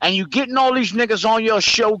 And you getting all these niggas on your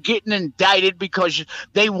show getting indicted because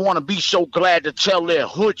they want to be so glad to tell their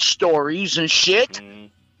hood stories and shit.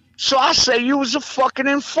 So I say you was a fucking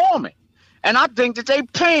informant. And I think that they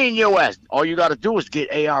paying your ass. All you got to do is get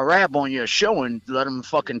A.R. Rab on your show and let him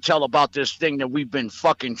fucking tell about this thing that we've been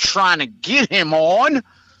fucking trying to get him on.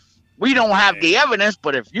 We don't have the evidence,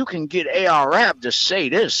 but if you can get A.R. Rab to say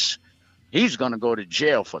this, he's going to go to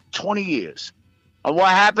jail for 20 years. And what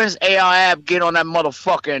happens? A.R. Rab get on that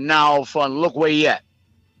motherfucker and now all of a sudden, look where he at.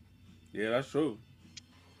 Yeah, that's true.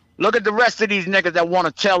 Look at the rest of these niggas that want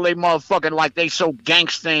to tell they motherfucking like they so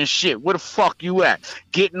gangster and shit. Where the fuck you at?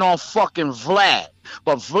 Getting on fucking Vlad.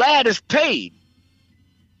 But Vlad is paid.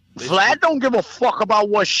 Vlad don't give a fuck about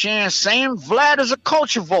what Shan's saying. Vlad is a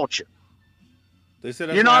culture vulture. They said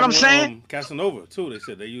that's you know what I'm saying? Casanova, too. They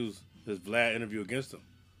said they used his Vlad interview against him.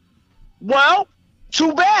 Well,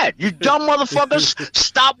 too bad. You dumb motherfuckers.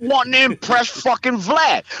 Stop wanting to impress fucking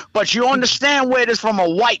Vlad. But you understand where it is from a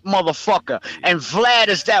white motherfucker. And Vlad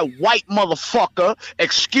is that white motherfucker.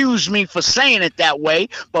 Excuse me for saying it that way.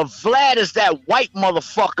 But Vlad is that white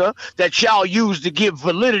motherfucker that y'all use to give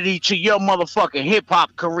validity to your motherfucking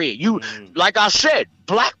hip-hop career. You, like I said,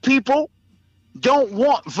 black people don't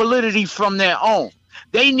want validity from their own.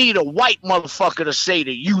 They need a white motherfucker to say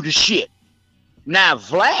that you the shit. Now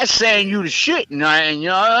Vlad saying you the shit, now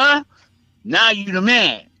you the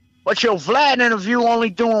man. But your Vlad interview only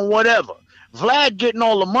doing whatever. Vlad getting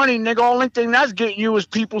all the money, nigga. Only thing that's getting you is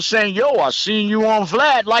people saying, yo, I seen you on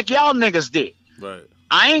Vlad like y'all niggas did. Right.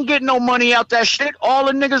 I ain't getting no money out that shit. All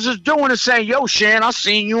the niggas is doing is saying, yo, Shan, I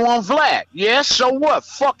seen you on Vlad. Yeah, so what?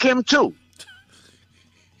 Fuck him too.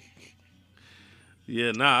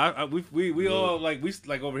 Yeah, nah. We all like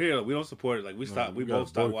over here. We don't support it. Like we both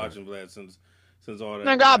stopped watching Vlad since all that.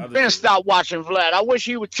 Nigga, I've been stopped watching Vlad. I wish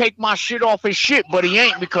he would take my shit off his shit, but he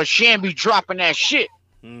ain't because Shan be dropping that shit.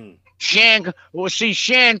 Shan, well, see,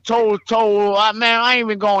 Shan told, man, I ain't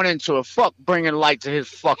even going into it. Fuck bringing light to his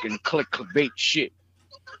fucking clickbait shit.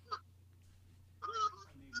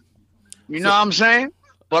 You know what I'm saying?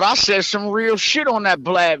 But I said some real shit on that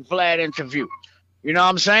Vlad interview. You know what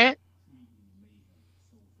I'm saying?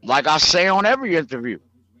 Like I say on every interview.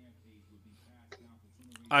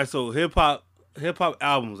 All right, so hip hop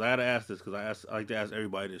albums. I gotta ask this because I like to ask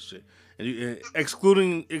everybody this shit, and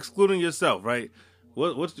excluding yourself, right?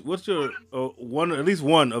 What's your one, at least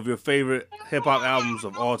one of your favorite hip hop albums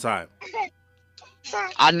of all time?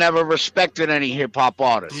 I never respected any hip hop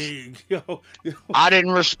artists. Yo. I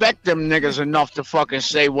didn't respect them niggas enough to fucking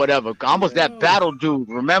say whatever. I was that battle dude,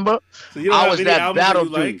 remember? So you don't I have was any that albums battle you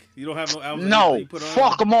dude. like? You don't have no albums that No, you put on?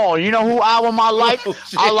 fuck them all. You know who album I like? Oh,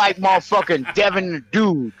 shit. I like motherfucking Devin the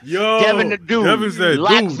Dude. Yo, Devin the Dude. Devin's that dude,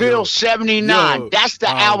 Lackville yo. 79. Yo, That's the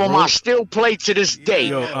album I still play to this day.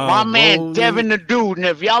 Yo, my man Rolling. Devin the Dude. And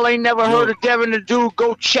if y'all ain't never heard of Devin the Dude,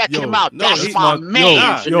 go check him out. no, That's he's my my-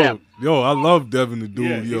 man. Yo, I love Devin the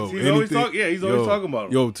Dude, Yeah, yo. he's always talking about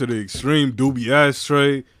him. Yo, to the extreme, Doobie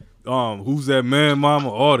Ashtray, Who's That Man Mama,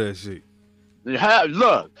 all that shit.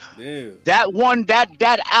 Look, Damn.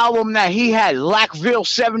 that album that he had, Lackville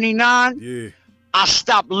 79, Yeah, I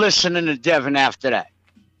stopped listening to Devin after that.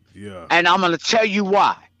 yeah. And I'm going to tell you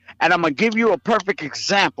why. And I'm going to give you a perfect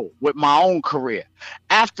example with my own career.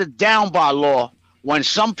 After Down by Law, when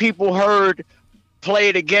some people heard Play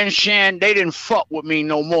It Again, Shan, they didn't fuck with me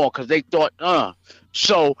no more because they thought,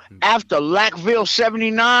 So after Lackville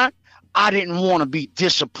 79, I didn't want to be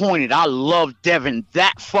disappointed. I loved Devin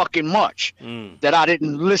that fucking much that I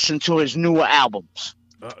didn't listen to his newer albums.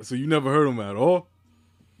 So you never heard him at all?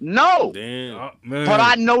 No. Damn. Man. But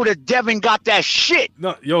I know that Devin got that shit.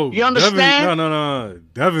 No, yo, You understand? Devin, no.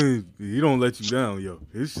 Devin, he don't let you down, yo.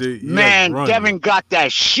 His shit, Man, Devin got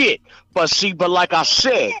that shit. But like I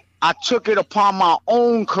said, I took it upon my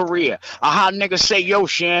own career. I had niggas say, yo,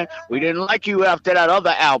 Shan, we didn't like you after that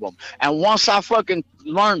other album. And once I fucking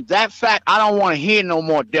learned that fact, I don't want to hear no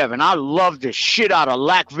more Devin. I love the shit out of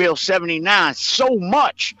Lackville 79 so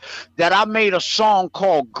much that I made a song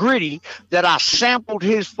called Gritty that I sampled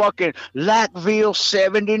his fucking Lackville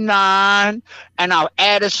 79 and I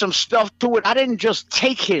added some stuff to it. I didn't just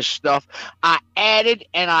take his stuff. I added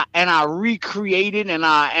and I recreated and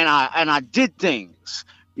I did things.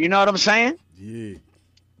 You know what I'm saying? Yeah.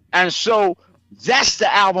 And so that's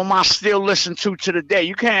the album I still listen to the day.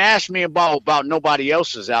 You can't ask me about nobody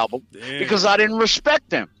else's album because I didn't respect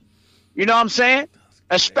them. You know what I'm saying?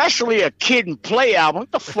 Especially a Kid and Play album.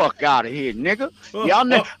 Get the fuck out of here, nigga.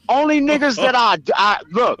 Y'all only niggas that I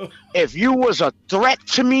look, if you was a threat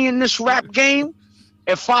to me in this rap game,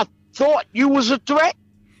 if I thought you was a threat,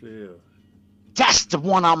 that's the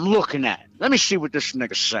one I'm looking at. Let me see what this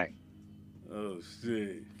nigga's saying. Oh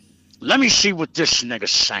shit. Let me see what this nigga's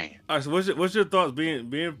saying. All right, so what's your thoughts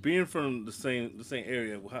being from the same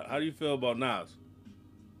area? How do you feel about Nas?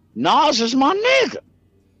 Nas is my nigga.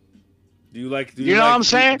 Do you like? You know what I'm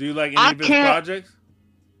saying? Do you like any of his projects?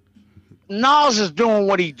 Nas is doing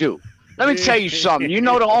what he do. Let me tell you something. You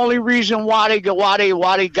know the only reason why they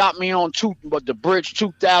got me on the Bridge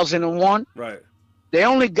 2001. Right. They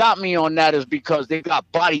only got me on that is because they got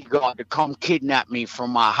bodyguard to come kidnap me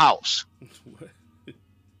from my house.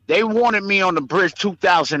 They wanted me on the Bridge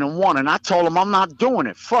 2001, and I told them I'm not doing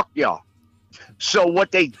it. Fuck y'all. So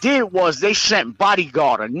what they did was they sent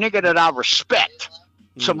bodyguard, a nigga that I respect,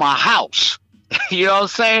 to my house. You know what I'm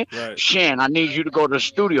saying? Right. Shan, I need you to go to the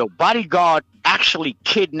studio. Bodyguard actually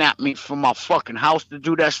kidnapped me from my fucking house to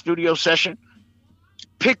do that studio session.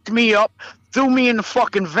 Picked me up, threw me in the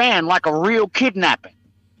fucking van like a real kidnapping.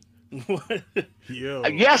 What? Yo.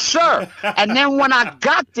 Yes, sir. And then when I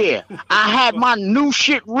got there, I had my new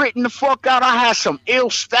shit written the fuck out. I had some ill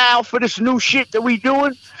style for this new shit that we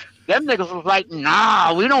doing. Them niggas was like,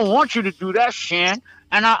 nah, we don't want you to do that, Shan.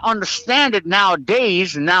 And I understand it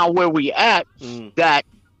nowadays, now where we at, that,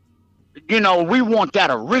 you know, we want that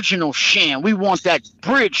original Shan. We want that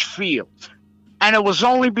Bridge feel. And it was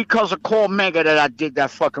only because of Call Mega that I did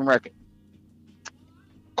that fucking record.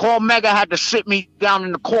 Call Mega had to sit me down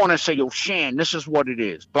in the corner and say, yo, Shan, this is what it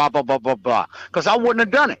is. Blah, blah, blah, blah, blah. Because I wouldn't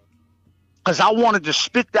have done it. Because I wanted to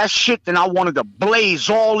spit that shit, and I wanted to blaze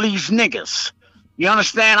all these niggas. You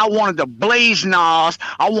understand? I wanted to blaze Nas.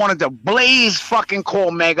 I wanted to blaze fucking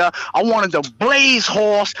Call Mega. I wanted to blaze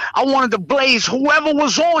Horse. I wanted to blaze whoever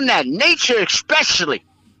was on that. Nature especially.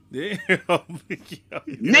 Damn.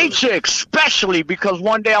 Nature especially, because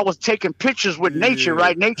one day I was taking pictures with Nature,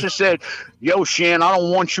 right? Nature said, yo, Shan, I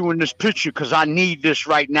don't want you in this picture because I need this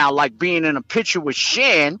right now. Like being in a picture with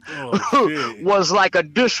Shan was like a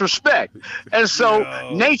disrespect. And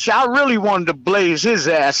so Nature, I really wanted to blaze his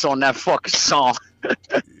ass on that fucking song.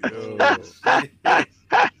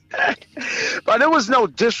 But there was no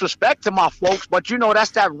disrespect to my folks, but you know,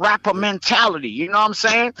 that's that rapper mentality, you know what I'm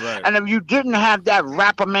saying? Right. And if you didn't have that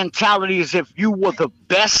rapper mentality as if you were the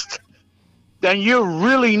best, then you're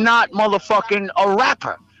really not motherfucking a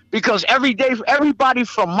rapper. Because every day, everybody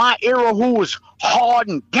from my era who was hard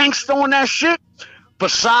and gangster on that shit,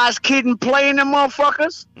 besides Kid and Playing them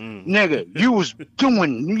motherfuckers, nigga, you was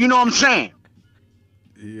doing, you know what I'm saying?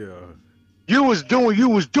 Yeah. You was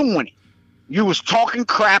doing it. You was talking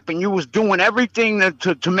crap and you was doing everything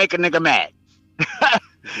to make a nigga mad.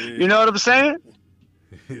 You know what I'm saying?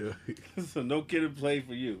 Yeah. So no kid and play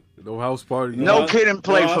for you. No house party. No kid and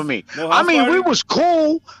play for me. No I mean, party? we was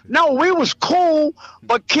cool. No, we was cool,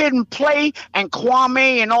 but kid and play and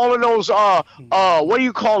Kwame and all of those what do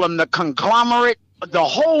you call them? The conglomerate, the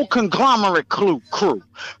whole conglomerate crew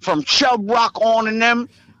from Chubb Rock on and them.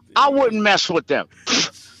 I wouldn't mess with them.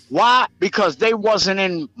 Why? Because they wasn't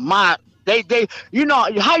in my. They. You know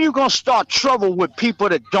how you gonna start trouble with people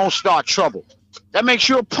that don't start trouble? That makes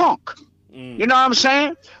you a punk. You know what I'm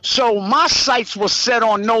saying? So my sights were set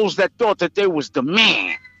on those that thought that they was the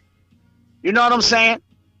man. You know what I'm saying?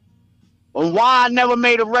 And why I never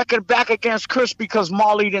made a record back against Chris, because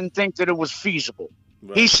Marley didn't think that it was feasible.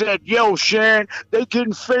 Right. He said, yo, Shan, they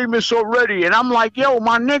getting famous already. And I'm like, yo,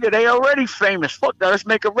 my nigga, they already famous. Fuck that, let's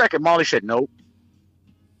make a record. Marley said, nope.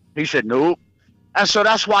 He said, nope. And so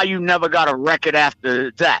that's why you never got a record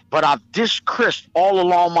after that. But I've dissed Chris all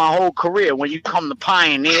along my whole career. When you come to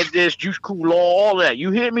Pioneer this, Juice Crew Law, all that,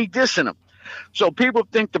 you hear me dissing him. So people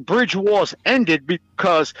think the Bridge Wars ended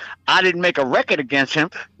because I didn't make a record against him.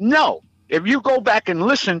 No. If you go back and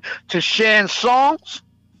listen to Shan's songs,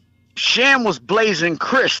 Shan was blazing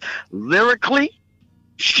Chris lyrically.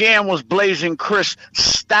 Shan was blazing Chris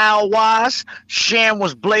style-wise. Shan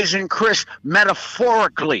was blazing Chris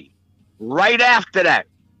metaphorically. Right after that,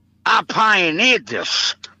 I pioneered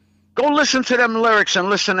this. Go listen to them lyrics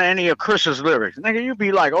and listen to any of Chris's lyrics. Nigga, you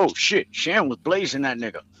be like, oh shit, Shan was blazing that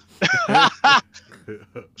nigga.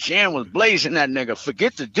 Shan was blazing that nigga.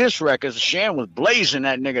 Forget the diss records. Shan was blazing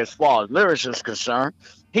that nigga as far as lyrics is concerned.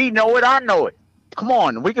 He know it, I know it. Come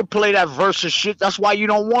on, we can play that versus shit. That's why you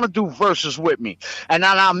don't want to do verses with me. And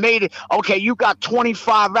then I made it. Okay, you got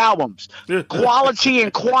 25 albums. Quality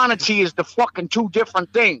and quantity is the fucking two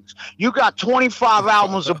different things. You got 25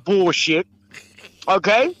 albums of bullshit.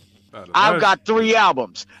 Okay? I've got 3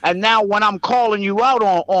 albums. And now when I'm calling you out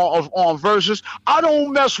on verses, I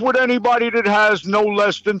don't mess with anybody that has no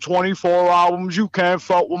less than 24 albums. You can't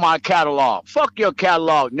fuck with my catalog. Fuck your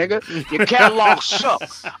catalog, nigga. Your catalog suck.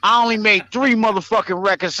 I only made 3 motherfucking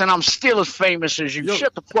records and I'm still as famous as you.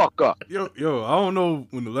 Shut the fuck up. Yo, I don't know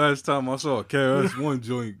when the last time I saw a KRS-One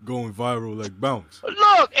joint going viral like Bounce.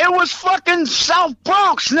 Look, it was fucking South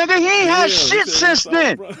Bronx, nigga. He ain't had shit since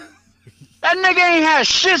then. That nigga ain't had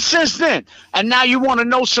shit since then. And now you want to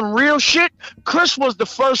know some real shit? Chris was the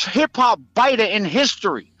first hip-hop biter in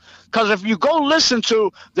history. Because if you go listen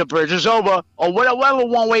to The Bridge Is Over or whatever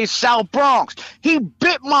one way South Bronx, he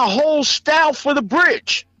bit my whole style for The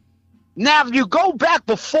Bridge. Now, if you go back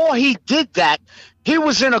before he did that, he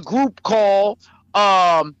was in a group called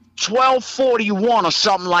 1241 or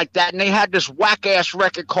something like that, and they had this whack-ass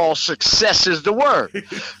record called Success Is the Word.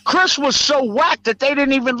 Chris was so whack that they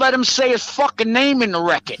didn't even let him say his fucking name in the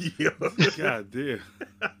record. God damn.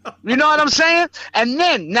 You know what I'm saying? And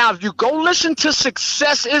then, now, if you go listen to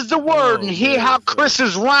Success Is the Word and hear how Chris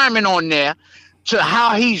is rhyming on there to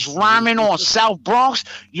how he's rhyming on South Bronx,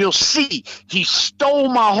 you'll see he stole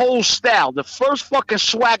my whole style. The first fucking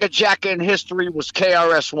swagger jacket in history was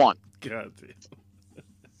KRS-One. God damn.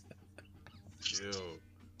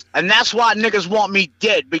 And that's why niggas want me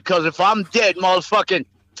dead, because if I'm dead, motherfucking,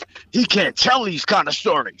 he can't tell these kind of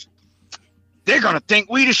stories. They're gonna think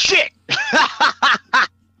we the shit. I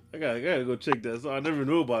gotta go check that. So I never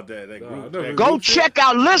knew about that. Group. Go check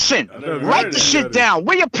out. Listen, write the shit down.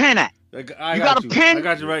 Where your pen at? You got a pen? I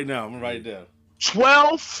got you right now. I'm gonna write it down.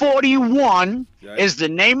 1241 is the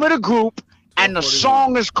name of the group, and the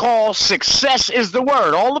song is called "Success Is the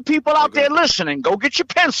Word." All the people out there listening, go get your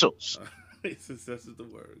pencils. Success is the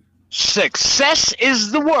word. Success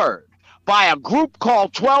is the word. By a group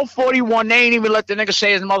called 1241. They ain't even let the nigga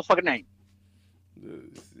say his motherfucking name.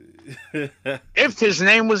 If his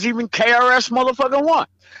name was even KRS motherfucking One.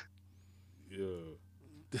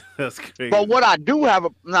 Yeah. That's crazy. But what I do have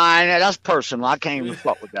that's personal. I can't even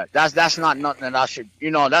fuck with that. That's not nothing that I should,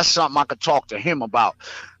 that's something I could talk to him about.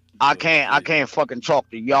 I can't fucking talk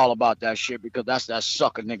to y'all about that shit, because that's that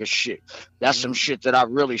sucker nigga shit. That's some shit that I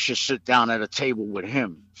really should sit down at a table with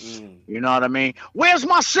him. You know what I mean? Where's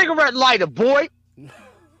my cigarette lighter, boy?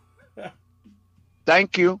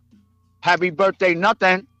 Thank you. Happy birthday,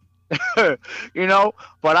 nothing. But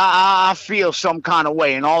I feel some kind of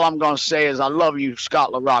way, and all I'm gonna say is I love you,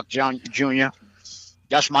 Scott LaRock Jr.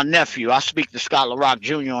 That's my nephew. I speak to Scott LaRock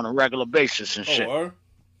Jr. on a regular basis and shit.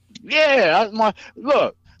 Yeah, that's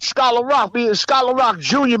look. Scott LaRock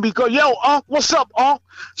Jr. because, yo, Unc, what's up, Unc?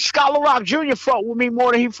 Scott LaRock Jr. fought with me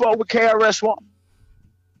more than he fought with KRS-One.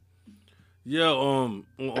 Yeah, on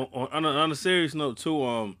a serious note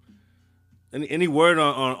too, any word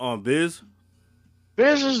on Biz?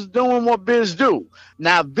 Biz is doing what Biz do.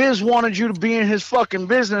 Now, if Biz wanted you to be in his fucking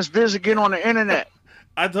business, Biz would get on the internet.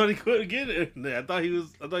 I thought he couldn't get it in there. I thought he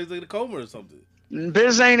was in a coma or something.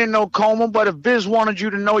 Biz ain't in no coma, but if Biz wanted you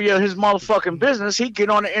to know his motherfucking business, he'd get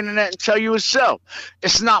on the internet and tell you himself.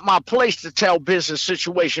 It's not my place to tell Biz the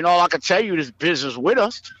situation. All I can tell you is Biz is with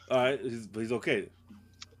us. All right, he's okay.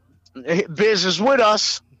 Biz is with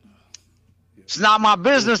us. It's not my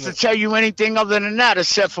business to tell you anything other than that,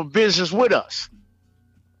 except for Biz is with us.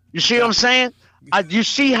 You see what I'm saying? You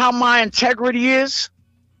see how my integrity is?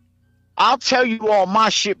 I'll tell you all my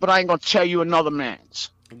shit, but I ain't gonna tell you another man's.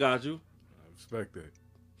 Got you. Respect that.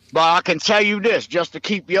 But I can tell you this, just to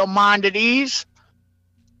keep your mind at ease,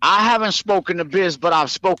 I haven't spoken to Biz, but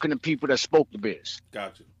I've spoken to people that spoke to Biz.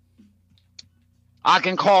 Got you. I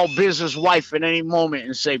can call Biz's wife at any moment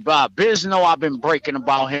and say, Bob, Biz know I've been breaking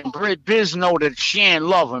about him. Biz know that Shan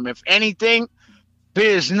love him. If anything,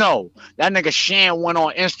 Biz know. That nigga Shan went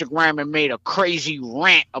on Instagram and made a crazy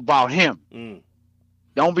rant about him.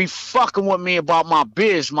 Don't be fucking with me about my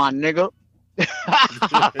Biz, my nigga.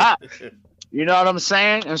 You know what I'm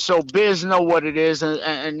saying? And so Biz know what it is,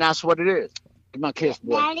 and that's what it is. Give my kiss,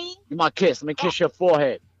 boy. Daddy? Give my kiss. Let me kiss your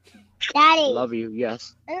forehead. Daddy. Love you,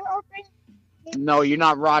 yes. Are you open? No, you're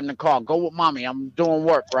not riding the car. Go with mommy. I'm doing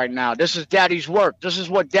work right now. This is daddy's work. This is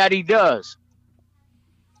what daddy does.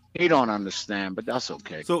 He don't understand, but that's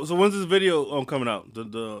okay. So when's this video coming out? The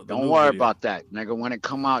Don't worry about that, nigga. When it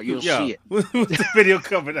come out, you'll see it. When's the video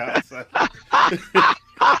coming out?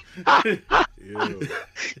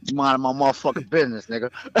 You mind my motherfucking business,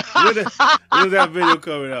 nigga. When's that video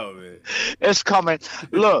coming out, man? It's coming.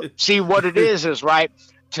 Look, see what it is right?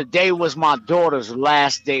 Today was my daughter's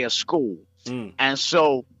last day of school. And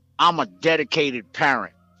so I'm a dedicated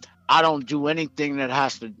parent. I don't do anything that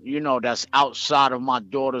has to, that's outside of my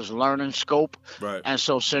daughter's learning scope. Right. And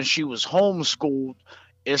so since she was homeschooled,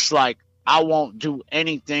 it's like I won't do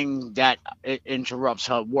anything that interrupts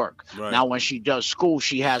her work. Right. Now, when she does school,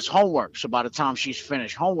 she has homework. So by the time she's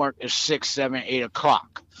finished homework, it's 6, 7, 8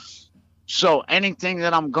 o'clock. So anything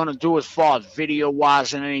that I'm going to do as far as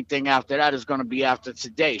video-wise and anything after that is going to be after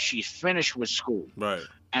today. She's finished with school. Right.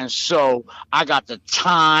 And so I got the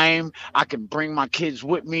time. I can bring my kids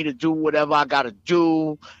with me to do whatever I got to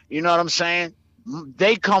do. You know what I'm saying?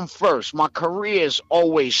 They come first. My career is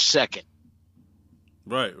always second.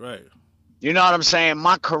 Right. You know what I'm saying?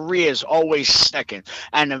 My career is always second.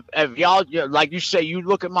 And if y'all, like you say, you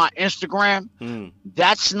look at my Instagram,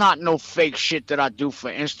 that's not no fake shit that I do for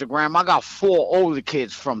Instagram. I got 4 older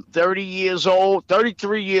kids from 33 years old,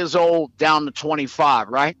 down to 25,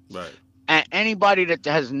 right? Right. And anybody that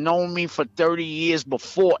has known me for 30 years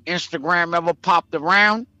before Instagram ever popped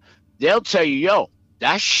around, they'll tell you, yo,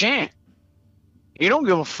 that's Shan. He don't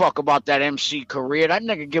give a fuck about that MC career. That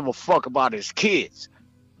nigga give a fuck about his kids.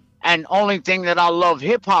 And only thing that I love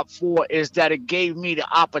hip-hop for is that it gave me the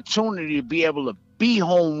opportunity to be able to be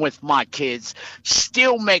home with my kids,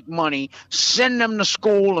 still make money, send them to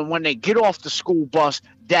school, and when they get off the school bus,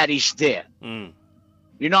 daddy's there.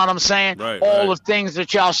 You know what I'm saying? Right, All the things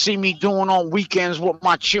that y'all see me doing on weekends with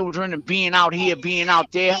my children and being out here, being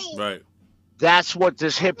out there. Right. That's what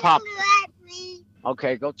this hip-hop...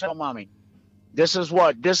 Okay, go tell mommy. This is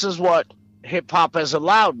what hip-hop has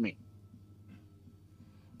allowed me.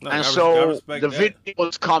 No, And I so respect the that. video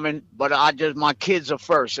is coming, but my kids are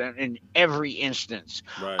first in every instance.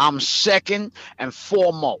 Right. I'm second and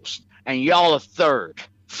foremost, and y'all are third.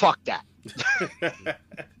 Fuck that.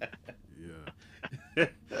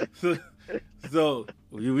 So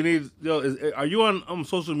we need. Are you on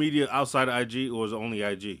social media outside of IG, or is it only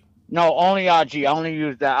IG? No, only IG. I only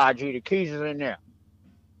use that IG. The keys is in there.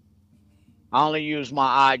 I only use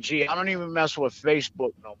my IG. I don't even mess with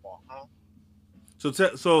Facebook no more. Huh?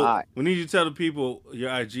 So right. we need you to tell the people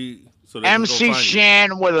your IG so they can go MC find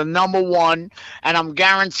Shan with a #1, and I'm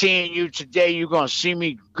guaranteeing you today you're gonna see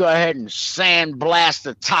me go ahead and sandblast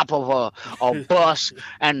the top of a bus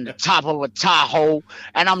and the top of a Tahoe,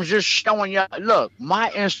 and I'm just showing you. Look,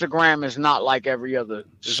 my Instagram is not like every other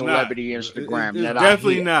celebrity Instagram it's that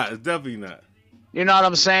definitely I hear. not. It's definitely not. You know what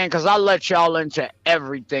I'm saying? Because I let y'all into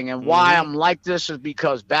everything, and why I'm like this is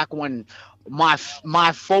because back when my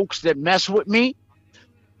folks that mess with me,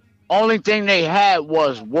 only thing they had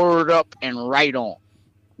was word up and write on.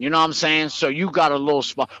 You know what I'm saying? So you got a little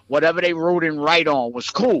spot. Whatever they wrote and write on was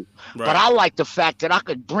cool. Right. But I like the fact that I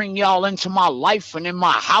could bring y'all into my life and in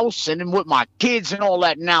my house and in with my kids and all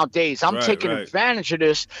that nowadays. I'm taking advantage of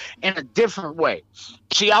this in a different way.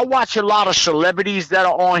 See, I watch a lot of celebrities that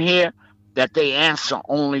are on here that they answer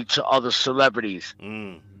only to other celebrities.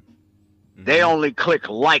 They only click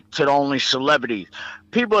like to the only celebrities.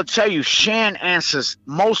 people will tell you Shan answers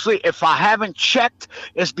mostly. If I haven't checked,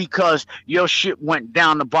 it's because your shit went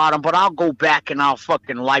down the bottom, but I'll go back and I'll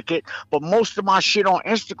fucking like it. But most of my shit on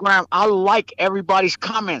Instagram, I like everybody's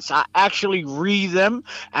comments. I actually read them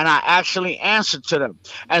and I actually answer to them.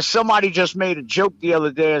 And somebody just made a joke the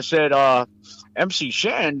other day and said, MC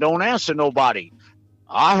Shan don't answer nobody.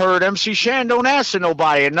 I heard MC Shan don't answer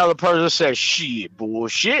nobody. Another person said, shit,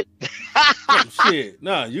 bullshit. Shit.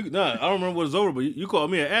 Nah, I don't remember what it's over, but you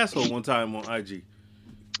called me an asshole one time on IG.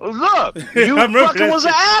 Look, you fucking was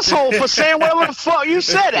an asshole for saying whatever the fuck you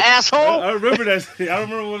said, asshole. I remember that shit. I don't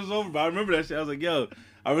remember what it's over, but I remember that shit. I was like, yo,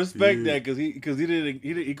 I respect that because he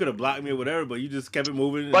could have blocked me or whatever, but you just kept it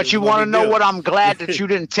moving. But you want to know what? I'm glad that you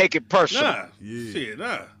didn't take it personal.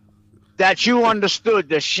 Nah. That you understood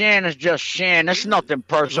that Shan is just Shan. It's nothing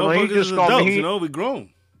personal. He just gonna adults, be. You know, we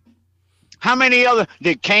grown. How many other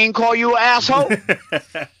did Kane call you an asshole? Did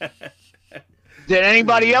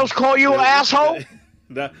anybody else call you an asshole?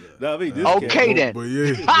 Not me. This okay then. But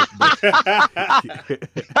yeah.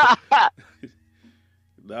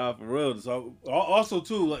 Nah, for real. So also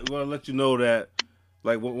too, like, want to let you know that,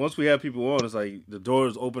 like, once we have people on, it's like the door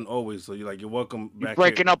is open always. So you're welcome back. You're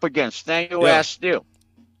breaking here. up again. Stand your ass still.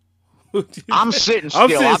 I'm sitting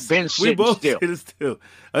still. I've been sitting still.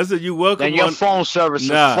 I said you welcome. Then your phone service is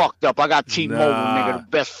fucked up. I got T-Mobile, nigga, the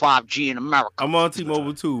best 5G in America. I'm on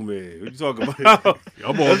T-Mobile too, man. What you talking about?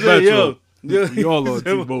 I'm on Metro. Y'all on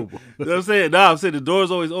T-Mobile. You know what I'm saying? Nah, I'm saying the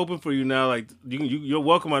door's always open for you now. Like you're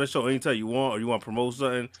welcome on the show anytime you want, or you want to promote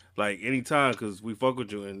something, like anytime, because we fuck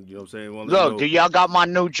with you, and you know what I'm saying. Look, do y'all got my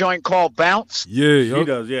new joint called Bounce? Yeah, he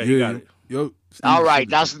does. Yeah, he got it. Yo. All right,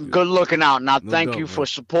 that's good looking out. Now, thank you for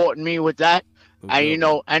supporting me with that. And you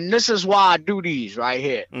know, and this is why I do these right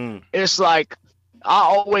here. It's like I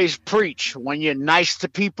always preach: when you're nice to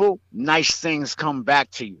people, nice things come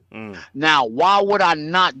back to you. Now, why would I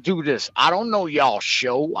not do this? I don't know y'all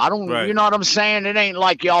show. I don't. You know what I'm saying? It ain't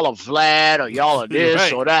like y'all are Vlad or y'all are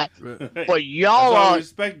this or that. But y'all are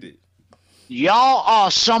respected. Y'all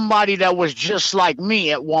are somebody that was just like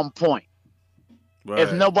me at one point.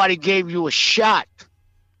 If nobody gave you a shot.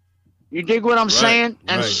 You dig what I'm saying?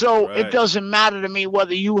 And so it doesn't matter to me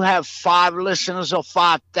whether you have 5 listeners or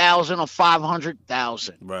 5,000 or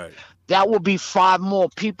 500,000. Right. That will be 5 more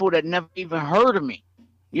people that never even heard of me.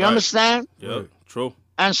 You understand? Yeah, true.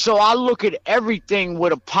 And so I look at everything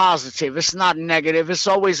with a positive. It's not negative. It's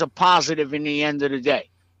always a positive in the end of the day.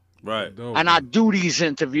 Right. And I do these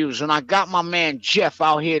interviews, and I got my man Jeff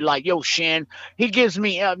out here like, yo, Shan, he gives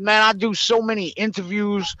me, man, I do so many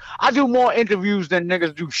interviews. I do more interviews than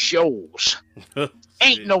niggas do shows.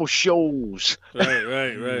 Ain't no shows.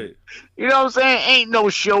 Right. You know what I'm saying? Ain't no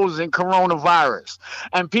shows in coronavirus.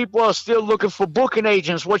 And people are still looking for booking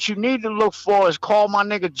agents. What you need to look for is call my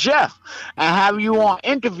nigga Jeff and have you on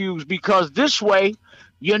interviews, because this way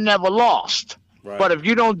you're never lost. Right. But if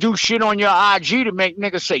you don't do shit on your IG to make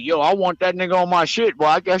niggas say, yo, I want that nigga on my shit, well,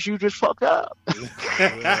 I guess you just fucked up.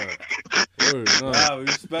 Wow,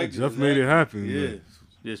 respect Jeff made it happen. Yeah. Man.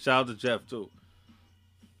 Yeah, shout out to Jeff, too.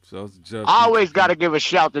 Shout out to Jeff. I always got to give a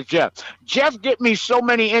shout to Jeff. Jeff get me so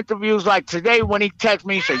many interviews. Like today when he text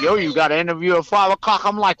me, he said, yo, you got an interview at 5 o'clock.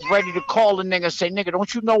 I'm like ready to call the nigga and say, nigga,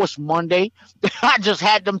 don't you know it's Monday? I just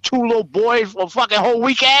had them 2 little boys for a fucking whole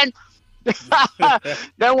weekend.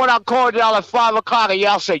 Then when I called y'all at 5 o'clock and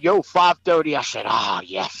y'all said, yo, 5:30, I said,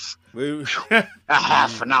 yes. A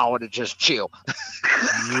half an hour to just chill.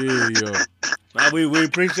 We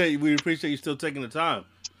appreciate you still taking the time.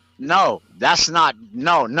 No, that's not.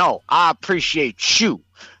 No. I appreciate you.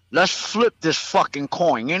 Let's flip this fucking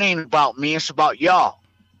coin. It ain't about me. It's about y'all.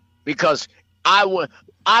 Because I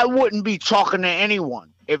wouldn't be talking to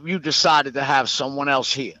anyone if you decided to have someone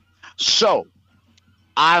else here. So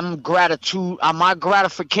my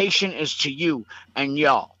gratification is to you and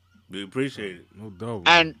y'all. We appreciate it. No doubt.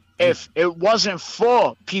 And if it wasn't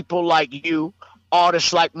for people like you,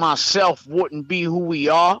 artists like myself wouldn't be who we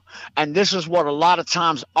are. And this is what a lot of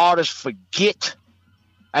times artists forget.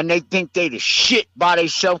 And they think they the shit by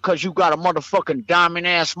themselves because you got a motherfucking diamond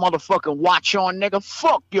ass motherfucking watch on, nigga.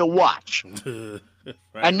 Fuck your watch.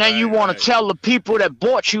 And then you want to tell the people that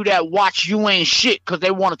bought you that watch you ain't shit because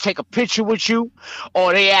they want to take a picture with you,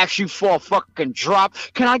 or they ask you for a fucking drop.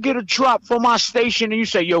 Can I get a drop for my station? And you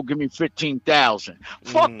say, yo, give me 15,000.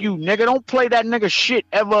 Fuck you, nigga. Don't play that nigga shit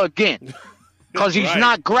ever again. Because he's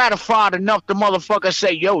not gratified enough to motherfucker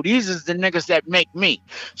say, yo, these is the niggas that make me.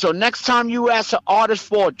 So next time you ask an artist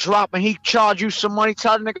for a drop and he charge you some money,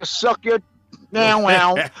 tell the nigga suck your Now,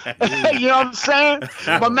 well, you know what I'm saying?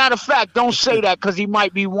 But matter of fact, don't say that because he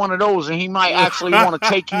might be one of those and he might actually want to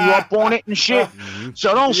take you up on it and shit.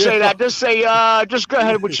 So don't say that. Just say, just go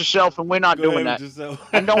ahead with yourself and we're not doing that.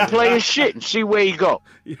 And don't play his shit and see where you go.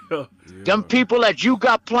 Yeah. Them people that you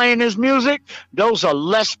got playing his music, those are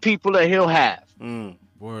less people that he'll have.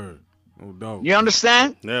 Word. No doubt. You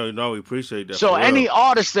understand? Yeah, no, we appreciate that. So any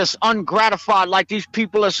artist that's ungratified, like these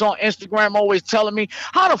people that's on Instagram always telling me,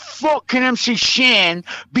 how the fuck can MC Shan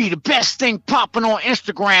be the best thing popping on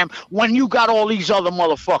Instagram when you got all these other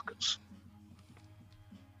motherfuckers?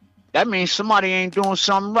 That means somebody ain't doing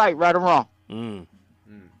something right or wrong. Not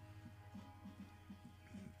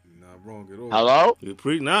wrong at all. Hello? You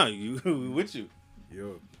we with you.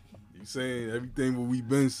 Yo. You saying everything what we've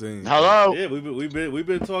been saying. Hello? Yeah, we've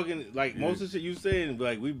been talking like most of the shit you saying.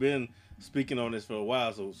 Like we've been speaking on this for a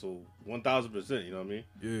while. So 1000%. You know what I mean?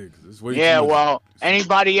 Yeah, cause it's way Yeah, too much. well,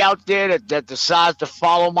 anybody out there that decides to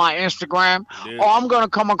follow my Instagram, I'm going to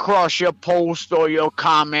come across your post or your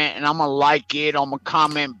comment and I'm going to like it, I'm going to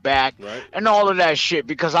comment back and all of that shit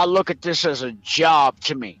because I look at this as a job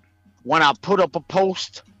to me. When I put up a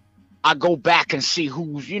post, I go back and see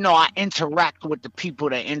who's, I interact with the people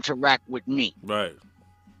that interact with me. Right.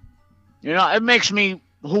 It makes me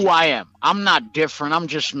who I am. I'm not different. I'm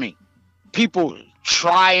just me. People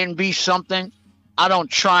try and be something. I don't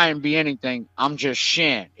try and be anything. I'm just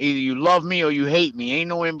Shan. Either you love me or you hate me. Ain't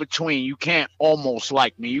no in between. You can't almost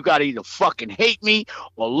like me. You got to either fucking hate me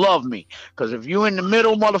or love me. Because if you in the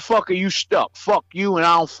middle, motherfucker, you stuck. Fuck you and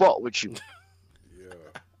I don't fuck with you. Yeah.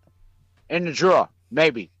 In the drawer.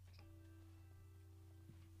 Maybe.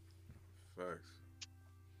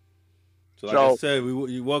 So like I said,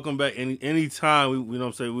 you welcome back any time. We you know what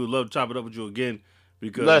I'm saying, we would love to chop it up with you again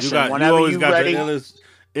because you always got the illest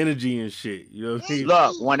energy and shit. You know what I mean?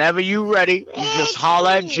 Look, whenever you ready, you just holler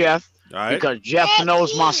at Jeff because Jeff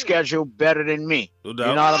knows my schedule better than me. No doubt.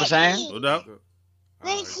 You know what I'm saying? No doubt.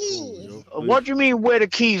 What do you mean where the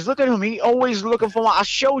keys? Look at him. He always looking for I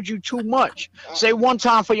showed you too much. Say one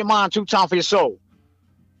time for your mind, two times for your soul.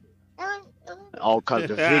 Oh, because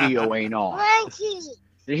the video ain't on.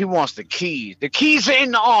 He wants the keys. The keys are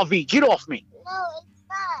in the RV. Get off me. No, it's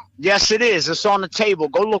not. Yes, it is. It's on the table.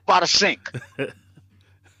 Go look by the sink.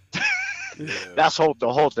 That's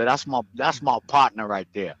Holter. That's my partner right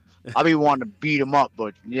there. I be wanting to beat him up,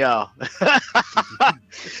 but yeah.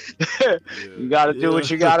 You gotta do what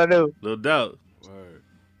you gotta do. No doubt.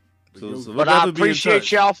 But I appreciate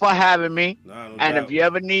y'all for having me. No and doubt. if you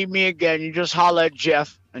ever need me again, you just holler at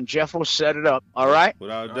Jeff. And Jeff will set it up, all right?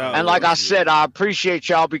 Without a doubt. And like I said, I appreciate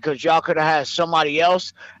y'all because y'all could have had somebody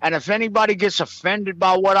else. And if anybody gets offended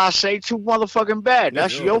by what I say, too motherfucking bad.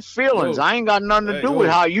 That's your feelings. I ain't got nothing to do with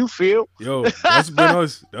how you feel. Yo, that's been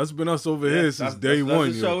us. That's been us over here since day one.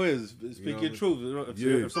 That's the show is. Speak your truth. If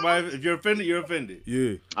you're offended, you're offended.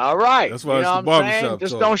 Yeah. All right. That's why it's the what I'm barbershop saying?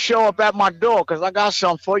 Just talk. don't show up at my door because I got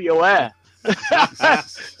something for your ass.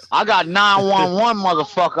 I got 911,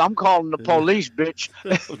 motherfucker. I'm calling the police, bitch.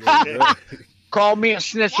 Call me a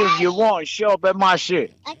snitch if you want. Show up at my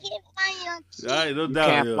shit. I can't find your keys. All right, no You doubt.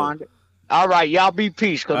 can't find it. All right, y'all be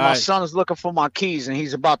peace because my right. son is looking for my keys and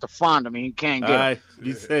he's about to find them and he can't All get them. right,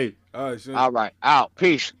 be safe. All right, Shan. All right, out.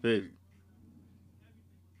 Peace. Peace.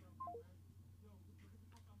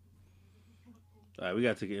 All right, we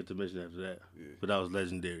got to take an intermission after that. But that was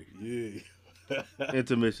legendary. Yeah.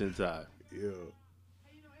 Intermission time. Yeah.